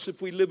generous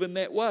if we live in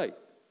that way.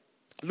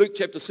 Luke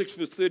chapter 6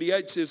 verse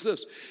 38 says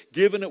this,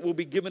 given it will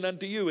be given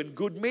unto you in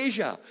good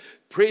measure,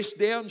 pressed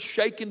down,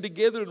 shaken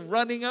together and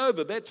running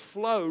over. That's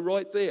flow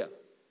right there.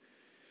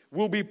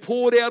 Will be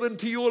poured out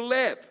into your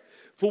lap.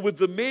 For with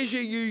the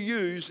measure you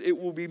use, it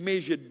will be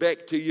measured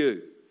back to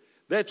you.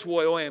 That's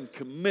why I am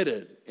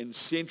committed in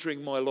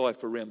centering my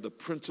life around the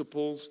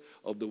principles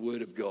of the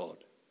Word of God.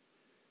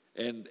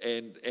 And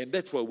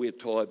that's why we're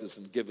tithers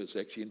and givers,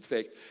 actually. In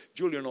fact,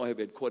 Julia and I have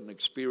had quite an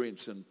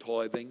experience in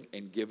tithing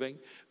and giving.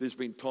 There's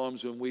been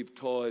times when we've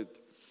tithed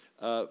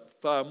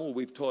far more.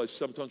 We've tithed,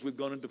 sometimes we've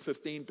gone into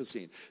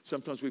 15%.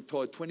 Sometimes we've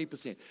tithed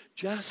 20%.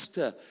 Just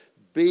to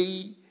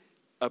be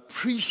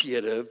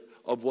appreciative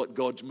of what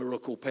God's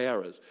miracle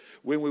power is.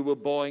 When we were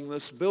buying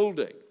this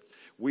building,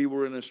 we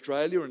were in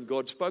Australia and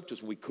God spoke to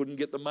us. We couldn't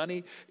get the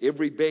money.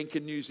 Every bank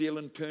in New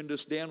Zealand turned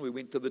us down. We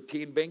went to the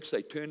 10 banks.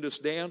 They turned us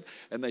down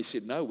and they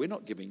said, no, we're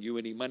not giving you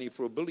any money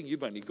for a building.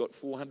 You've only got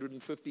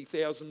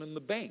 $450,000 in the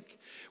bank.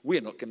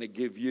 We're not going to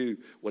give you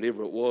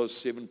whatever it was,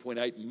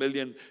 7.8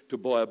 million to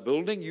buy a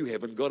building. You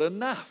haven't got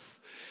enough.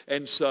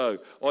 And so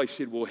I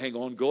said, well, hang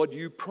on, God,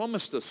 you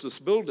promised us this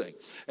building.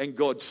 And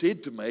God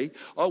said to me,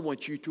 I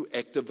want you to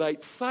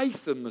activate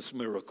faith in this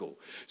miracle.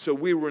 So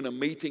we were in a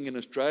meeting in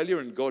Australia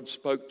and God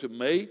spoke to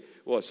me.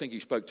 Well, I think he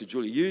spoke to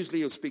Julia. Usually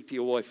he'll speak to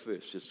your wife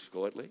first, just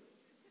quietly.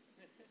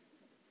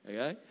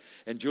 Okay?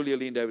 And Julia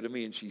leaned over to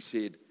me and she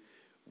said,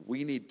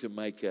 we need to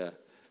make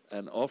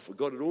an offer.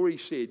 God had already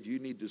said, you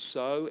need to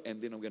sow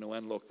and then I'm going to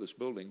unlock this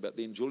building. But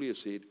then Julia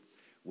said,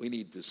 we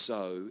need to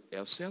sow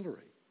our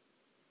salary.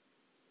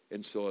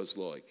 And so I was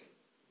like,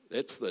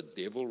 that's the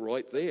devil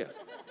right there.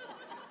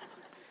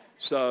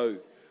 So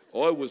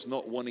I was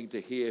not wanting to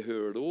hear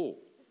her at all.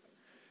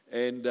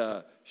 And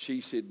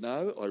she said,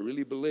 no, I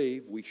really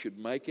believe we should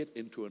make it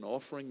into an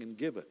offering and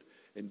give it.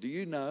 And do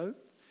you know,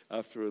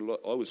 after a lot,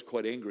 I was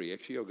quite angry,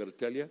 actually, I've got to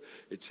tell you.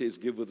 It says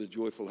give with a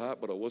joyful heart,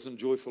 but I wasn't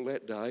joyful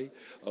that day.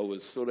 I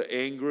was sort of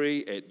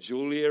angry at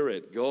Julia,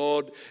 at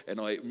God,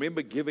 and I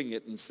remember giving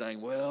it and saying,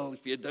 well,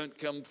 if you don't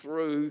come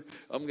through,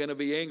 I'm going to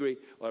be angry.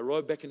 I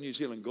arrived back in New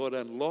Zealand. God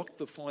unlocked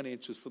the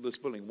finances for this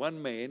building.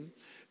 One man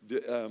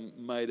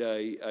made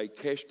a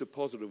cash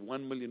deposit of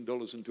 $1 million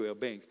into our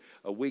bank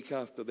a week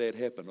after that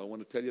happened. I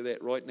want to tell you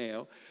that right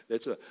now.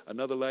 That's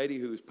another lady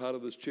who is part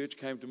of this church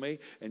came to me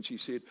and she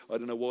said, I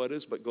don't know why it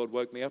is, but God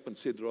woke me up and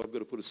said that I've got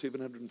to put a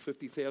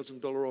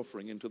 $750,000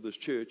 offering into this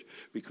church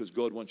because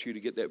God wants you to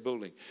get that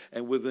building.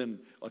 And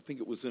I think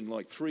it was in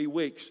like 3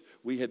 weeks,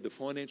 we had the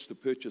finance to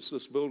purchase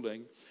this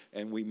building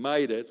and we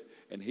made it.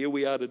 And here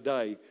we are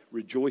today,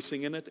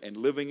 rejoicing in it and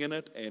living in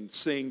it and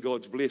seeing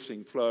God's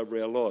blessing flow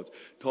over our lives.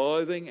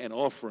 Tithing and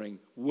offering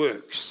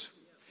works.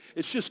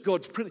 It's just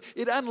God's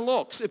it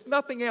unlocks, if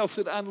nothing else,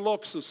 it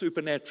unlocks the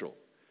supernatural.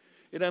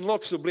 It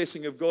unlocks the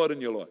blessing of God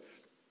in your life.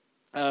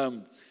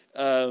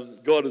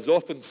 God has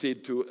often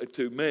said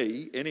to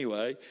me,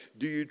 anyway,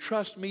 do you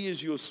trust me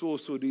as your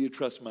source or do you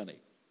trust money?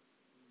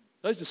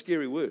 Those are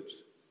scary words.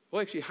 I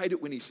actually hate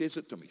it when he says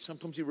it to me.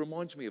 Sometimes he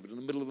reminds me of it in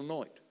the middle of the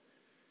night.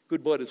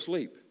 Goodbye to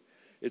sleep.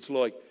 It's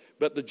like,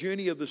 but the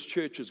journey of this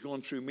church has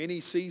gone through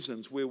many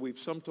seasons where we've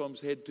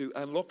sometimes had to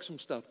unlock some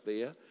stuff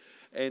there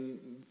and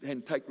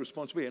take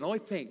responsibility. And I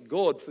thank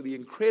God for the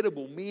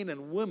incredible men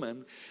and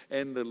women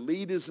and the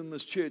leaders in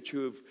this church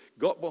who have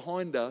got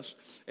behind us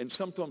and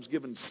sometimes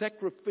given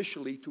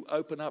sacrificially to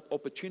open up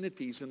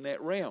opportunities in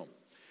that realm.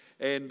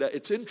 And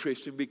it's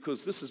interesting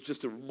because this is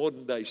just a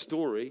modern day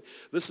story.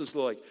 This is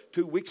like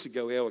 2 weeks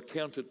ago, our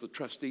accountant, the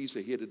trustees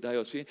are here today.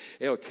 I see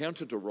our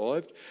accountant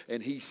arrived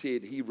and he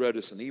said, he wrote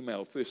us an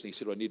email first and he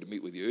said, I need to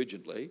meet with you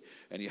urgently.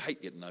 And you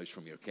hate getting those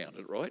from your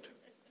accountant, right?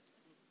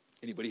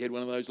 Anybody had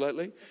one of those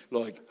lately?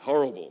 Like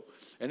horrible.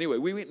 Anyway,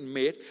 we went and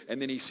met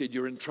and then he said,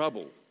 you're in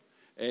trouble.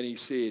 And he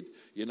said,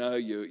 you know,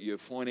 you're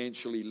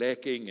financially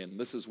lacking and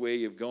this is where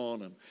you've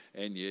gone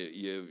and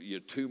you're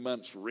 2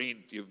 months rent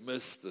you've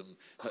missed. And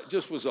it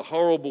just was a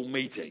horrible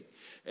meeting.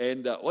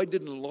 And I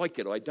didn't like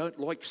it. I don't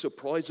like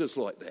surprises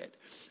like that.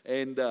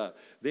 And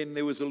then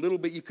there was a little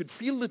bit, you could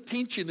feel the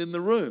tension in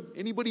the room.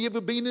 Anybody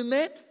ever been in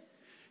that?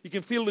 You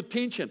can feel the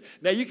tension.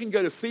 Now you can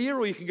go to fear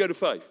or you can go to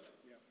faith.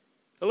 Yeah.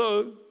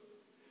 Hello?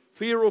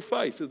 Fear or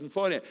faith isn't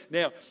finance.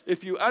 Now,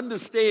 if you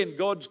understand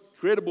God's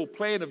credible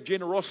plan of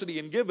generosity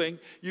and giving,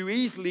 you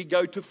easily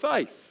go to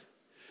faith.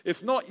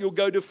 If not, you'll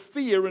go to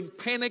fear and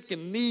panic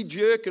and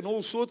knee-jerk and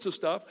all sorts of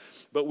stuff.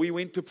 But we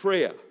went to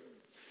prayer.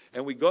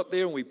 And we got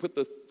there and we put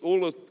all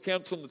the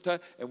accounts on the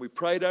table and we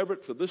prayed over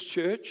it for this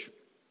church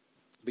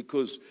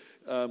because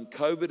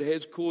COVID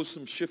has caused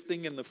some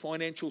shifting in the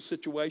financial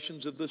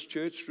situations of this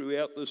church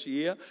throughout this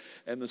year,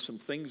 and there's some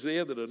things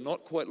there that are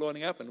not quite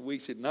lining up, and we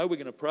said, no, we're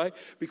going to pray,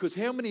 because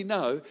how many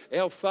know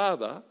our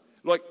Father,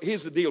 like,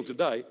 here's the deal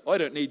today, I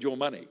don't need your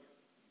money,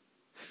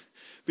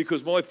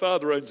 because my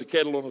Father owns the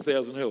cattle on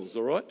 1,000 hills,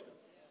 all right?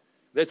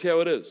 That's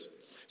how it is.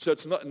 So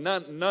it's not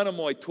none of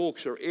my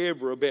talks are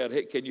ever about,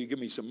 hey, can you give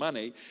me some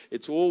money?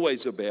 It's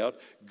always about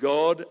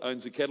God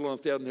owns the cattle on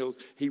 1,000 hills.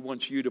 He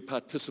wants you to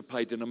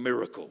participate in a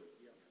miracle.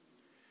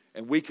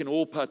 And we can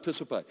all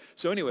participate.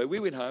 So anyway, we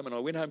went home, and I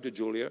went home to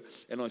Julia,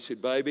 and I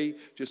said, baby,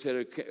 just had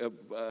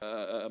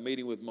a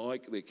meeting with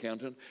Mike, the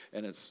accountant,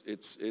 and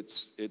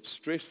it's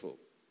stressful.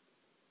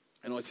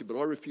 And I said, but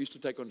I refuse to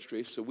take on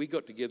stress. So we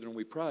got together and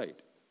we prayed.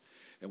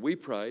 And we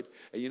prayed,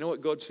 and you know what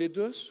God said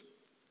to us?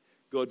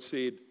 God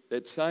said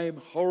that same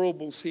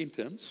horrible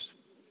sentence,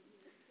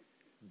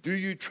 do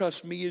you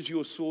trust me as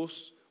your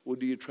source, or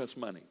do you trust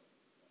money?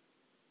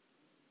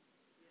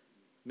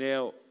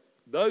 Now,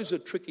 those are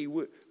tricky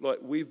words. Like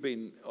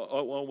I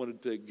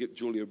wanted to get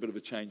Julia a bit of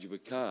a change of a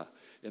car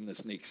in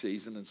this next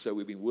season, and so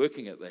we've been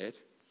working at that.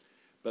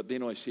 But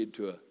then I said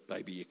to her,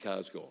 baby, your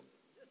car's gone.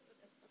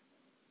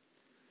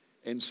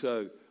 And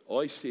so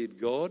I said,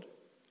 God,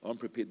 I'm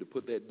prepared to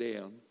put that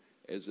down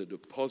as a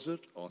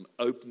deposit on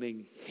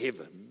opening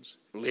heaven's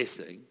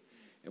blessing.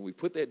 And we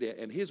put that down.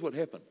 And here's what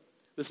happened.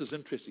 This is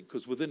interesting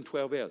because within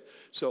 12 hours.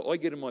 So I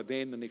get in my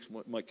van,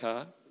 my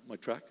car, my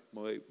truck,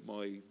 my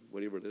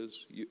whatever it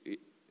is,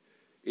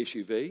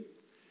 SUV.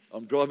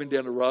 I'm driving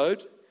down the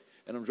road,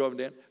 and I'm driving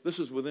down. This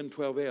is within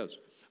 12 hours.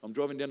 I'm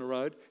driving down the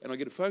road, and I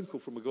get a phone call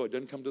from a guy.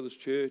 Doesn't come to this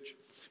church,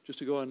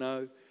 just a guy I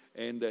know.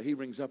 And he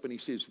rings up and he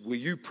says, were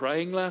you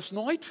praying last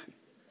night?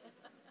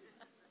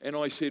 And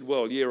I said,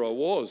 well, yeah, I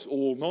was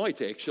all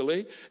night,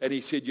 actually. And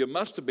he said, you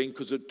must have been,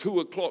 because at 2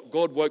 o'clock,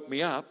 God woke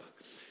me up.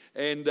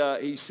 And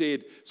he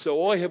said,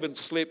 so I haven't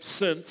slept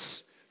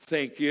since,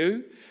 thank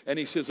you. And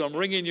he says, I'm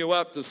ringing you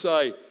up to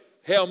say,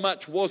 how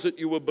much was it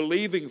you were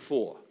believing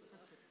for?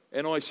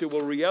 And I said,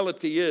 well,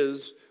 reality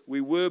is we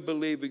were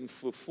believing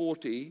for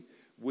 40.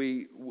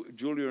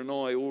 Julia and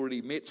I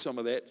already met some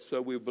of that,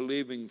 so we're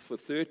believing for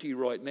 30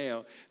 right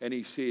now. And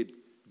he said,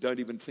 don't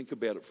even think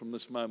about it from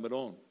this moment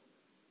on.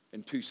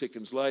 And 2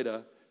 seconds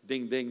later,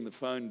 ding, ding, the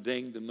phone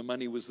dinged and the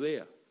money was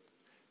there.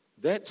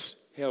 That's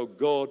how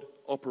God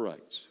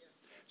operates.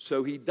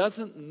 So he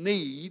doesn't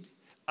need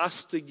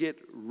us to get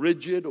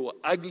rigid or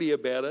ugly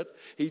about it.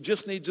 He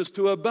just needs us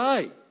to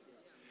obey.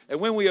 And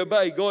when we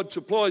obey, God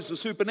supplies the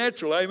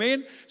supernatural.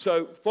 Amen?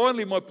 So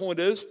finally, my point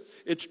is,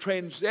 it's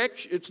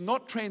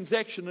not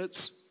transaction,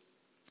 it's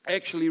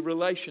actually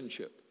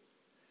relationship.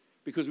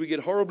 because we get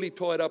horribly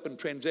tied up in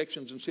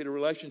transactions instead of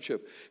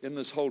relationship in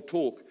this whole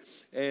talk.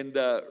 And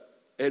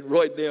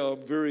right now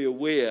I'm very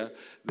aware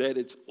that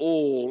it's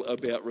all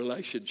about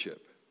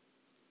relationship.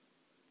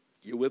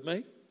 You with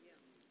me?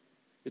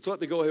 It's like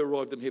the guy who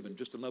arrived in heaven.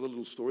 Just another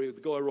little story.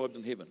 The guy arrived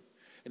in heaven.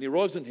 And he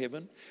arrives in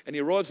heaven, and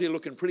he arrives there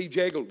looking pretty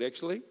jaggled,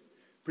 actually.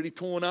 Pretty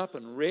torn up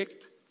and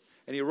wrecked.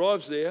 And he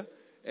arrives there,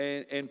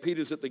 and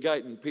Peter's at the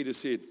gate, and Peter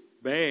said,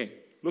 "Man,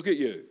 look at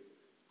you.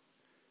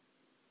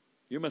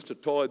 You must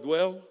have tithed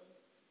well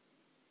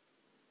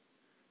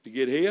to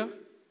get here."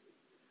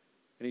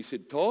 And he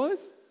said, "Tithe?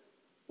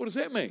 What does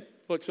that mean?"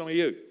 Like some of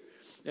you.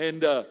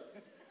 And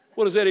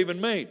what does that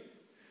even mean?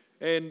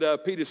 And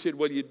Peter said,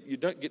 "Well, you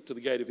don't get to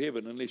the gate of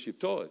heaven unless you've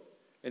tithed."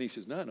 And he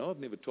says, No, I've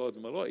never tithed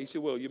in my life. He said,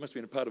 "Well, you must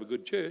have been a part of a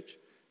good church."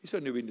 He said,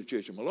 "I've never been to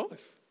church in my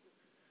life."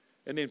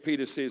 And then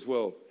Peter says,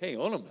 "Well, hang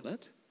on a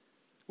minute.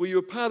 Were you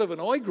a part of an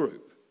I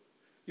group?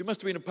 You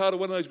must have been a part of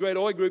one of those great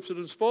I groups at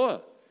Inspire."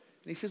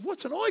 And he says,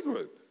 "What's an I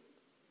group?"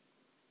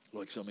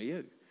 Like some of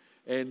you.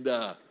 And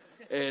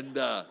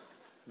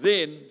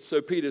then,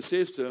 so Peter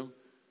says to him,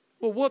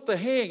 "Well, what the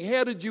hang?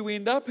 How did you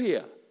end up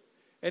here?"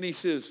 And he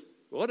says,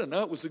 "Well, I don't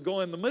know. It was the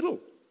guy in the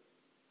middle."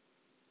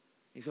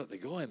 He's like, "The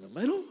guy in the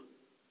middle?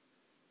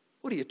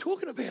 What are you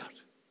talking about?"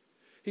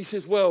 He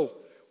says, "Well,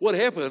 what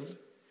happened?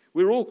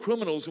 We're all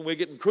criminals and we're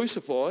getting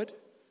crucified."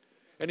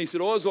 And he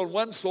said, "I was on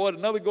one side,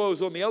 another guy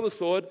was on the other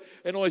side."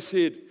 And I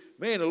said,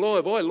 "Man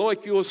alive, I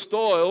like your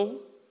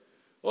style.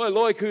 I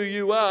like who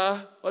you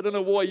are. I don't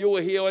know why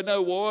you're here. I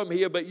know why I'm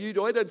here, but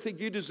I don't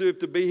think you deserve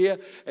to be here."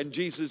 And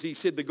Jesus, he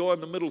said, the guy in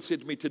the middle said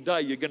to me,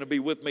 "Today you're going to be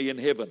with me in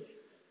heaven."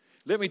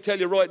 Let me tell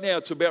you right now,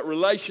 it's about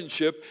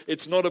relationship.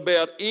 It's not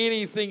about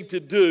anything to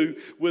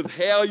do with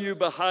how you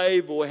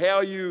behave or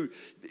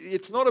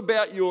it's not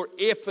about your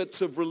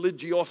efforts of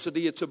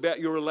religiosity. It's about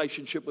your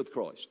relationship with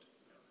Christ.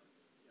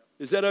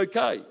 Is that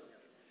okay?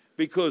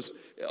 Because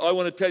I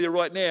want to tell you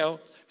right now,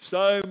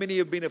 so many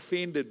have been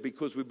offended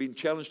because we've been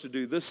challenged to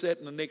do this, that,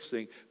 and the next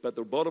thing. But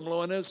the bottom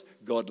line is,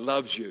 God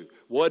loves you.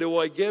 Why do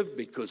I give?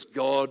 Because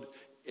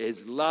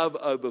His love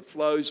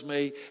overflows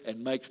me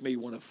and makes me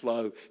want to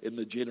flow in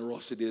the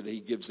generosity that He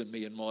gives in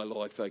me in my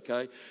life,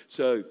 okay?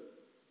 So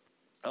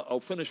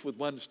I'll finish with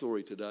one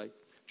story today.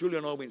 Julia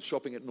and I went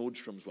shopping at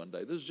Nordstrom's one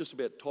day. This is just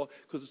about tithe,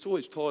 because it's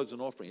always tithes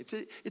and offering.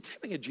 It's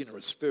having a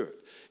generous spirit.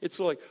 It's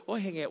like I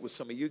hang out with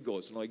some of you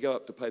guys and I go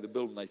up to pay the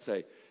bill and they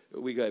say,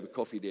 "We go have a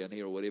coffee down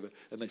here," or whatever,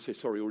 and they say,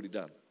 "Sorry, already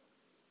done."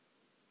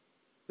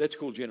 That's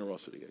called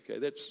generosity, okay?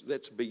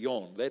 That's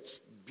beyond. That's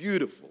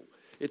beautiful.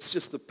 It's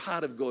just a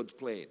part of God's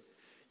plan.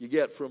 You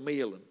go out for a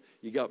meal and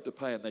you go up to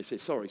pay and they say,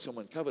 "Sorry,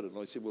 someone covered it." And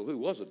I said, "Well, who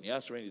was it?" And you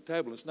ask around your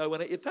table and there's no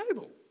one at your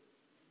table.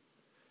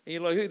 And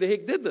you're like, "Who the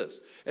heck did this?"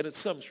 And it's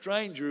some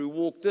stranger who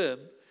walked in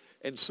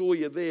and saw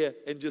you there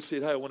and just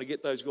said, "Hey, I want to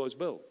get those guys'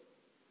 bill."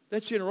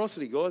 That's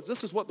generosity, guys.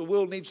 This is what the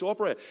world needs to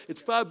operate. It's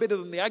far better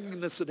than the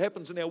ugliness that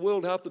happens in our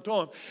world half the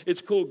time.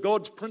 It's called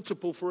God's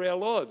principle for our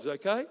lives,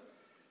 okay?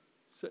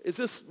 So is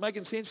this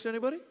making sense to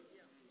anybody?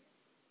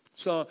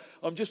 So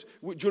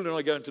Julie and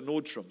I go into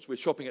Nordstrom's. We're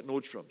shopping at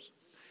Nordstrom's.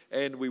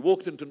 And we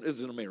walked into, this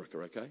is in America,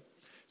 okay?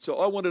 So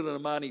I wanted an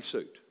Armani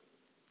suit,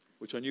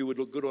 which I knew would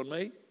look good on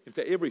me. In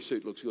fact, every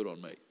suit looks good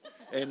on me.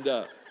 And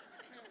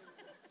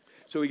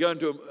so we go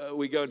into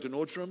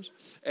Nordstrom's,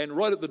 and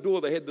right at the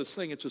door they had this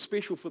thing. It's a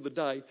special for the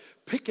day.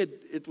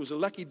 It was a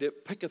lucky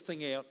dip. Pick a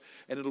thing out,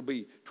 and it'll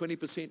be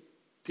 20%,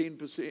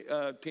 10%,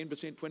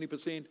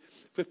 20%,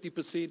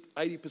 50%,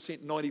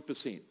 80%,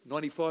 90%,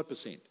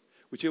 95%,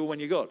 whichever one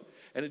you got.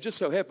 And it just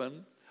so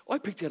happened, I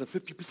picked out a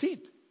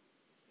 50%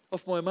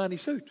 off my Armani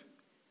suit.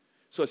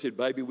 So I said,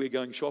 "Baby, we're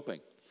going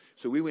shopping."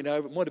 So we went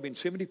over. It might have been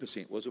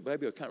 70%, was it,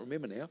 baby? I can't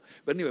remember now.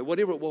 But anyway,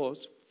 whatever it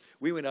was,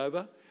 we went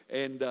over,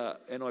 and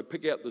I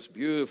picked out this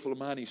beautiful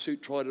Armani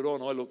suit, tried it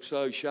on. I looked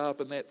so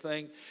sharp in that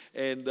thing.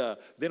 And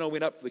then I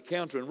went up to the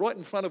counter, and right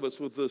in front of us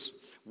was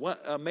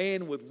a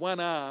man with one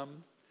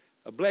arm,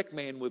 a black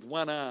man with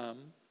one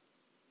arm,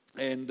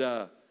 and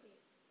an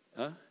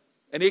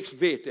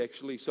ex-vet,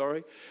 actually,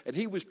 sorry. And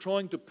he was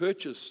trying to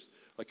purchase,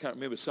 I can't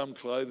remember, some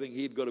clothing.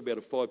 He'd got about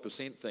a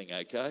 5% thing,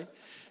 okay?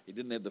 He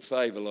didn't have the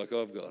favour like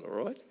I've got,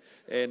 all right?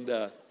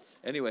 And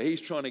anyway, he's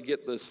trying to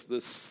get this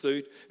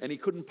suit, and he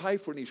couldn't pay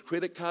for it, and his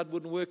credit card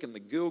wouldn't work, and the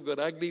girl got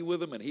ugly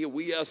with him, and here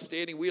we are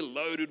standing, we're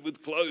loaded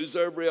with clothes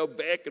over our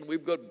back, and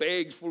we've got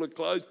bags full of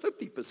clothes,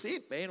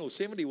 50%, man, or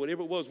 70,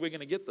 whatever it was, we're going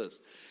to get this.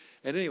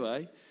 And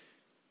anyway,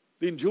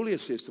 then Julia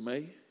says to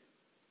me,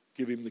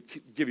 give him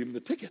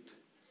the ticket.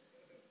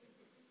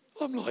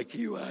 I'm like,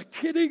 "You are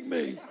kidding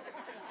me.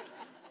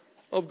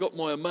 I've got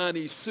my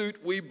Armani suit.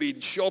 We've been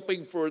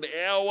shopping for an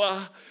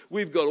hour.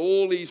 We've got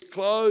all these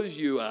clothes.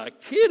 You are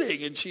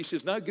kidding." And she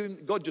says, "No,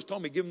 God just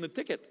told me, give him the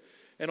ticket."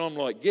 And I'm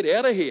like, "Get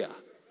out of here."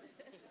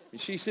 And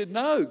she said,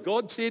 "No,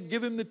 God said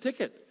give him the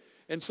ticket."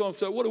 And so I'm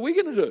saying, "What are we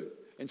going to do?"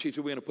 And she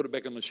said, "We're going to put it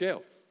back on the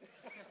shelf."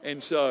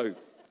 And so,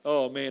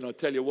 oh man, I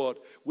tell you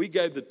what, we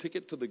gave the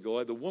ticket to the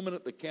guy. The woman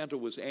at the counter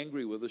was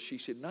angry with us. She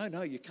said,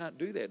 no, you can't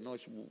do that." And I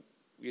said, "Well,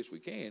 yes, we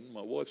can.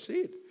 My wife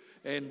said."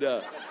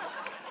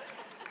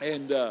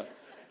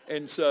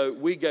 And so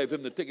we gave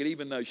him the ticket,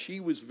 even though she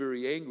was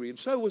very angry. And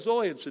so was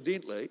I,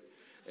 incidentally.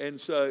 And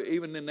so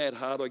even in that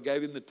heart, I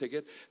gave him the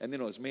ticket. And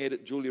then I was mad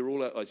at Julia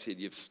all out. I said,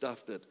 you've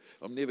stuffed it.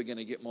 I'm never going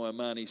to get my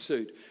Armani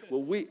suit.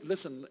 Well,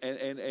 listen,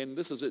 and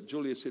this is it.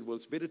 Julia said, well,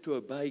 it's better to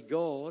obey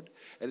God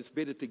and it's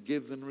better to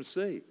give than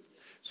receive.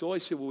 So I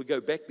said, well, we'll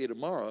go back there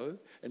tomorrow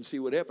and see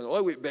what happens.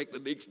 I went back the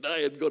next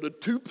day and got a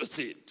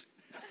 2%.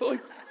 I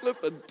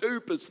flipping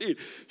 2%.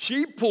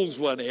 She pulls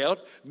one out,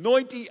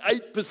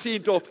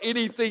 98% off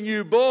anything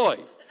you buy.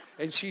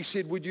 And she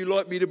said, would you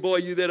like me to buy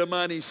you that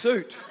Armani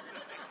suit?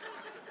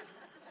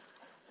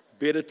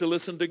 Better to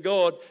listen to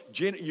God.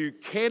 You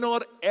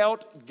cannot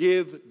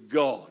outgive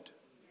God.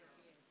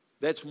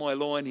 That's my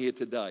line here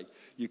today.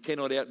 You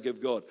cannot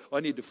outgive God. I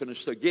need to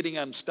finish. So getting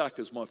unstuck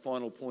is my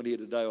final point here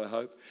today, I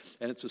hope.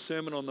 And it's a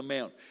Sermon on the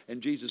Mount.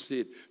 And Jesus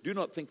said, do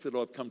not think that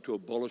I've come to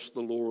abolish the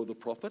law or the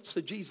prophets.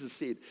 So Jesus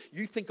said,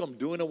 you think I'm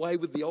doing away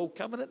with the old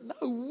covenant?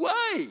 No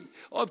way.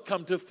 I've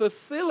come to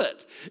fulfill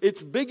it.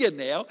 It's bigger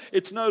now.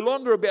 It's no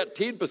longer about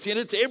 10%.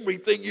 It's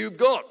everything you've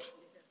got.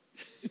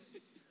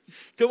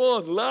 Come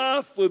on,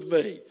 laugh with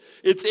me.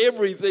 It's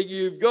everything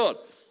you've got.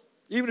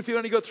 Even if you've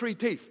only got 3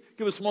 teeth,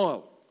 give a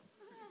smile.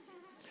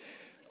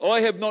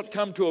 I have not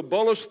come to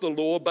abolish the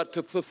law, but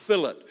to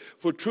fulfill it.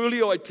 For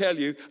truly I tell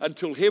you,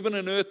 until heaven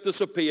and earth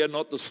disappear,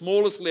 not the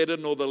smallest letter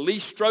nor the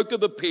least stroke of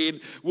the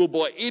pen will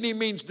by any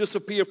means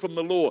disappear from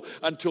the law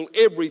until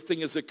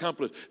everything is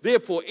accomplished.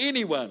 Therefore,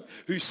 anyone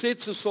who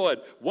sets aside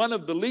one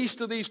of the least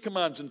of these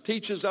commands and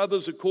teaches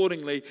others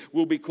accordingly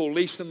will be called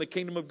least in the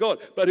kingdom of God.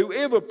 But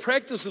whoever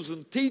practices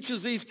and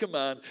teaches these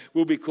commands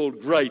will be called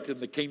great in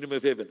the kingdom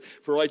of heaven.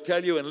 For I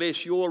tell you,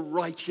 unless your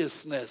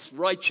righteousness,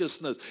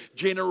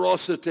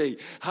 generosity,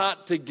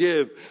 heart to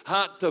give,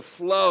 heart to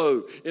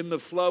flow in the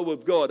flow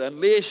of God.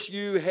 Unless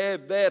you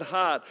have that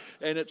heart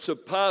and it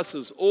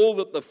surpasses all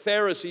that the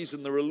Pharisees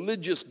and the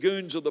religious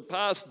goons of the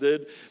past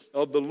did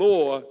of the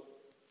law,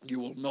 you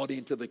will not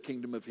enter the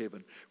kingdom of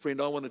heaven. Friend,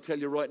 I want to tell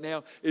you right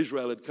now,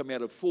 Israel had come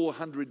out of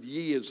 400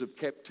 years of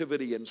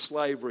captivity and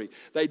slavery.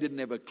 They didn't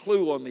have a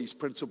clue on these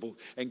principles.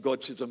 And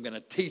God says, I'm going to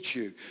teach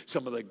you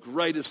some of the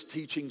greatest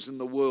teachings in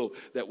the world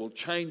that will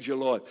change your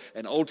life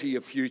and alter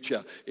your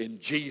future in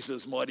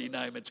Jesus' mighty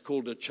name. It's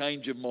called a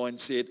change of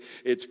mindset.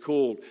 It's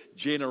called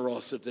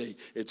generosity.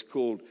 It's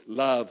called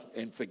love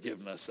and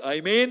forgiveness.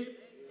 Amen?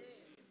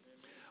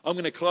 I'm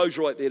going to close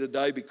right there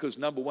today because,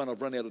 number one,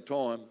 I've run out of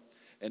time.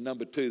 And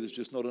number two, there's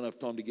just not enough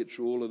time to get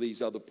through all of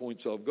these other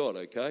points I've got,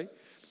 okay?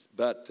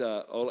 But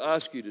I'll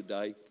ask you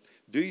today,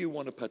 do you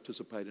want to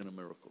participate in a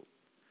miracle?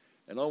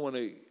 And I want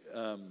to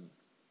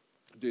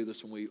do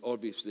this, and we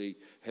obviously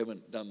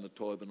haven't done the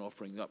tithe and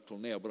offering up till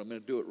now, but I'm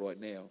going to do it right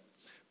now.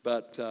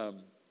 But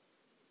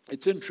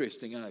it's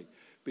interesting,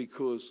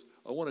 because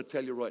I want to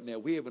tell you right now,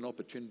 we have an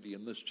opportunity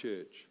in this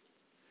church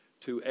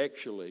to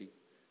actually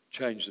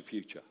change the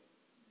future.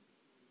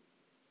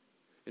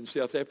 In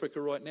South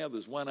Africa right now,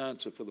 there's one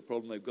answer for the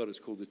problem they've got. It's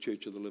called the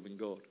Church of the Living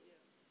God.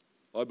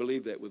 I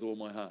believe that with all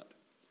my heart.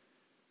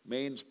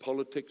 Man's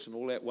politics and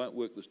all that won't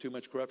work. There's too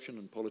much corruption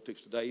in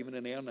politics today, even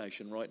in our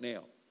nation right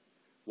now.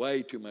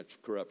 Way too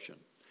much corruption.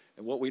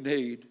 And what we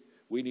need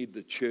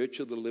the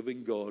Church of the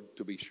Living God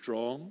to be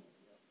strong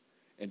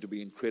and to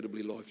be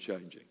incredibly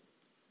life-changing.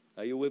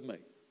 Are you with me?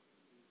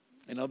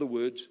 In other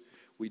words,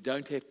 we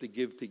don't have to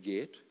give to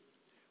get.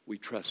 We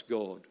trust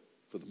God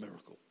for the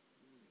miracle.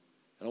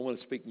 And I want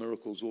to speak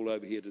miracles all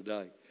over here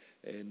today.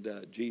 And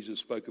Jesus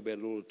spoke about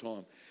it all the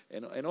time.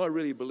 And I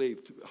really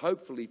believe,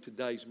 hopefully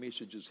today's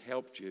message has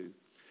helped you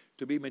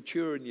to be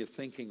mature in your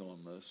thinking on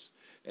this.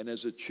 And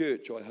as a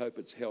church, I hope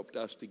it's helped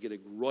us to get a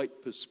right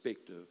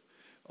perspective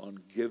on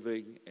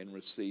giving and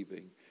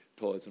receiving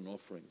tithes and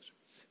offerings.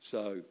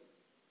 So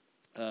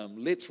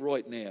let's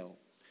right now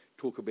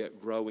talk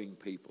about growing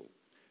people.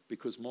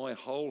 Because my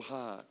whole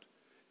heart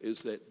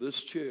is that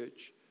this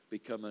church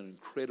become an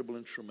incredible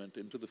instrument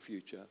into the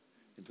future,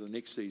 into the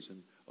next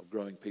season of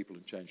growing people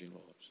and changing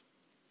lives.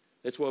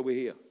 That's why we're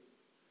here.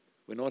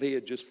 We're not here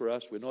just for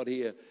us. We're not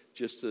here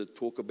just to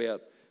talk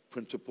about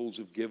principles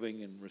of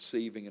giving and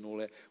receiving and all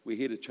that. We're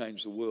here to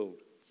change the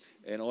world.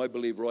 And I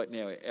believe right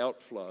now our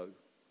outflow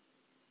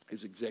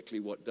is exactly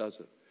what does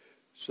it.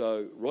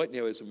 So right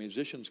now as the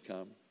musicians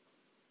come,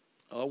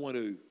 I want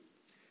to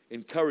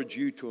encourage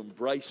you to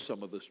embrace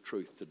some of this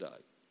truth today.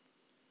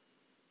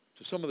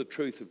 To some of the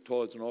truth of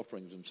tithes and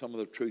offerings and some of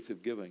the truth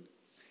of giving.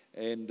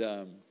 And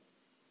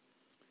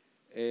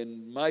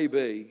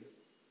maybe,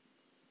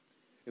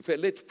 in fact,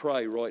 let's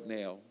pray right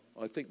now.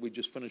 I think we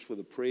just finished with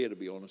a prayer, to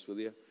be honest with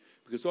you,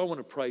 because I want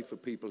to pray for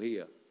people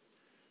here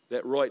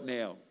that right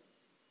now,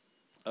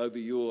 over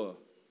your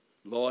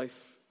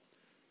life,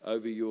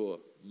 over your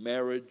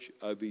marriage,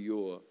 over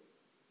your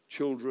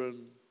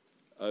children,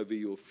 over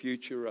your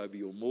future, over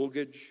your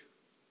mortgage,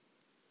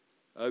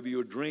 over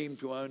your dream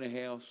to own a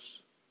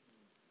house,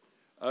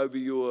 over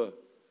your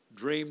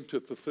dream to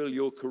fulfill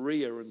your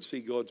career and see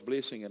God's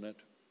blessing in it.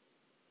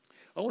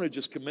 I want to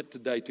just commit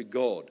today to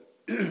God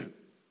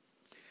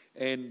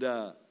and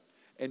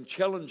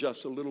challenge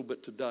us a little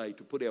bit today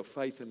to put our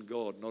faith in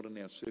God, not in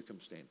our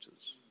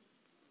circumstances.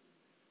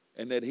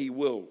 and that he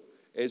will,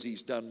 as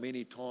he's done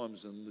many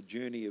times in the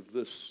journey of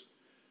this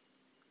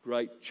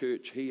great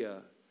church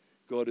here,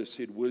 God has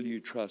said, will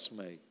you trust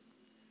me?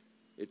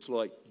 It's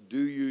like,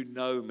 do you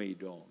know me,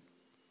 Don?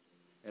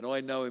 And I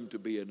know him to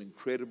be an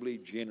incredibly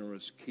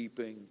generous,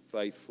 keeping,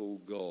 faithful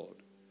God.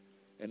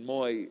 And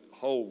my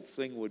whole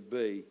thing would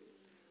be,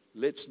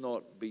 let's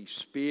not be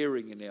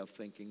sparing in our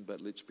thinking, but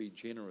let's be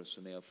generous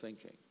in our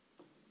thinking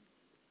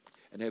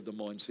and have the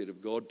mindset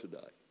of God today.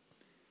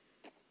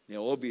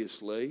 Now,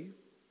 obviously,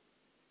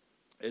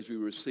 as we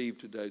receive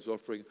today's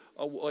offering,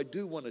 I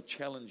do want to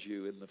challenge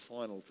you in the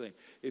final thing.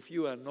 If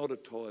you are not a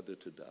tither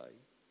today,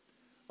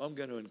 I'm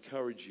going to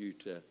encourage you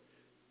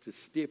to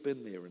step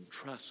in there and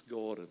trust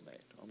God in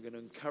that. I'm going to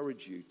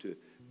encourage you to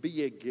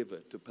be a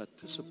giver, to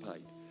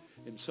participate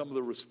in some of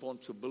the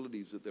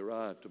responsibilities that there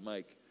are to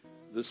make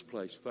this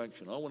place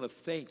function. I want to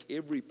thank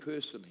every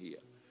person here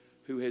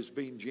who has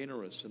been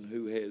generous and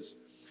who has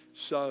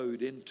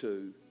sowed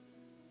into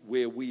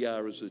where we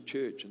are as a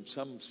church. And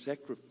some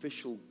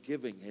sacrificial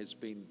giving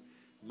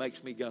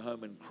makes me go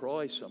home and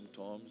cry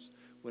sometimes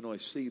when I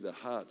see the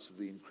hearts of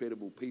the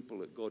incredible people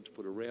that God's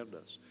put around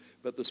us.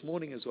 But this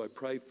morning as I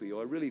pray for you,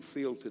 I really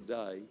feel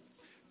today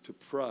to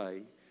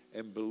pray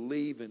and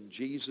believe in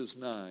Jesus'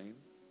 name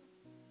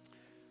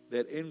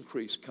that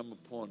increase come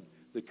upon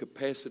the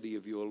capacity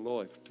of your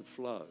life to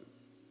flow.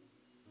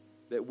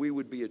 That we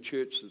would be a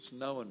church that's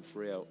known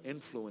for our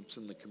influence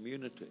in the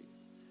community.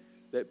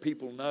 That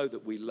people know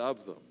that we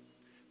love them.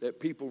 That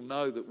people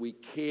know that we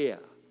care.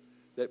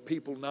 That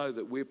people know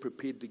that we're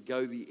prepared to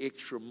go the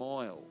extra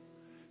mile.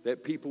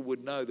 That people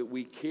would know that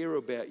we care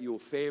about your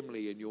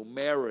family and your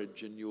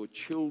marriage and your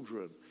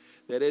children.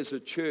 That as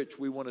a church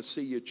we want to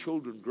see your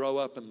children grow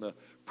up in the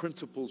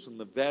principles and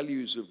the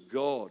values of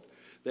God.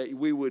 That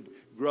we would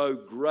grow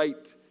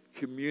great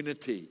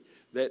community.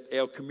 That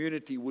our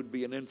community would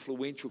be an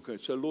influential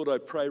community. So Lord, I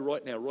pray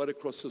right now, right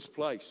across this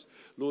place,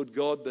 Lord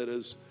God, that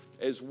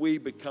as we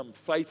become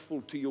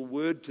faithful to your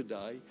word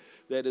today,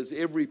 that as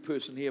every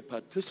person here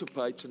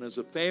participates and as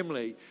a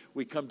family,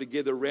 we come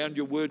together around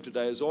your word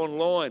today. As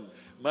online,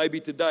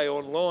 maybe today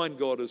online,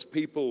 God, as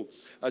people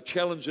are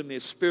challenged in their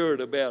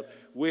spirit about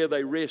where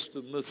they rest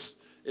in this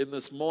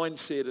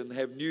mindset and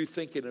have new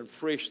thinking and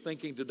fresh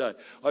thinking today.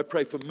 I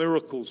pray for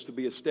miracles to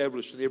be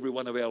established in every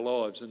one of our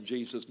lives in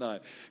Jesus' name.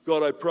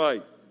 God, I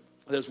pray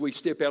as we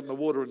step out in the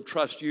water and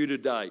trust you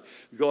today,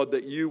 God,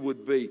 that you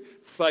would be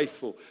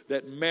faithful,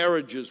 that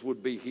marriages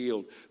would be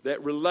healed,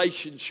 that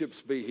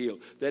relationships be healed,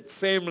 that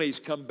families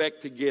come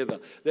back together,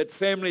 that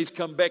families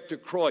come back to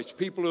Christ.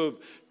 People who have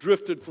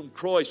drifted from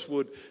Christ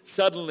would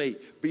suddenly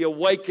be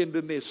awakened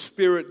in their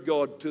spirit,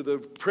 God, to the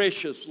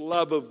precious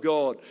love of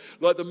God.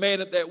 Like the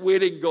man at that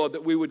wedding, God,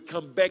 that we would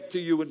come back to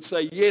you and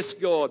say, yes,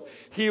 God,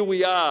 here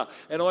we are.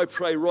 And I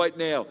pray right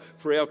now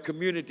for our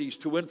communities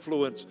to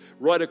influence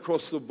right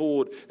across the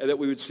board and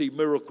that we would see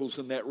miracles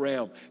in that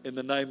realm. In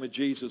the name of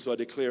Jesus, I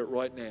declare it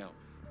right now.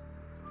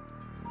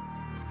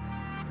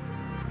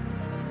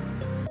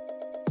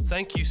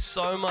 Thank you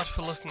so much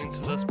for listening to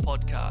this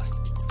podcast.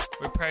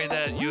 We pray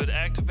that you would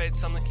activate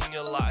something in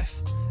your life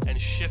and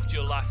shift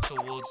your life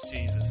towards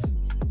Jesus.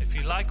 If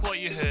you like what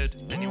you heard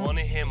and you want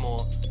to hear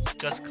more,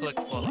 just click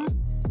follow.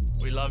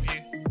 We love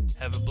you.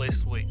 Have a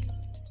blessed week.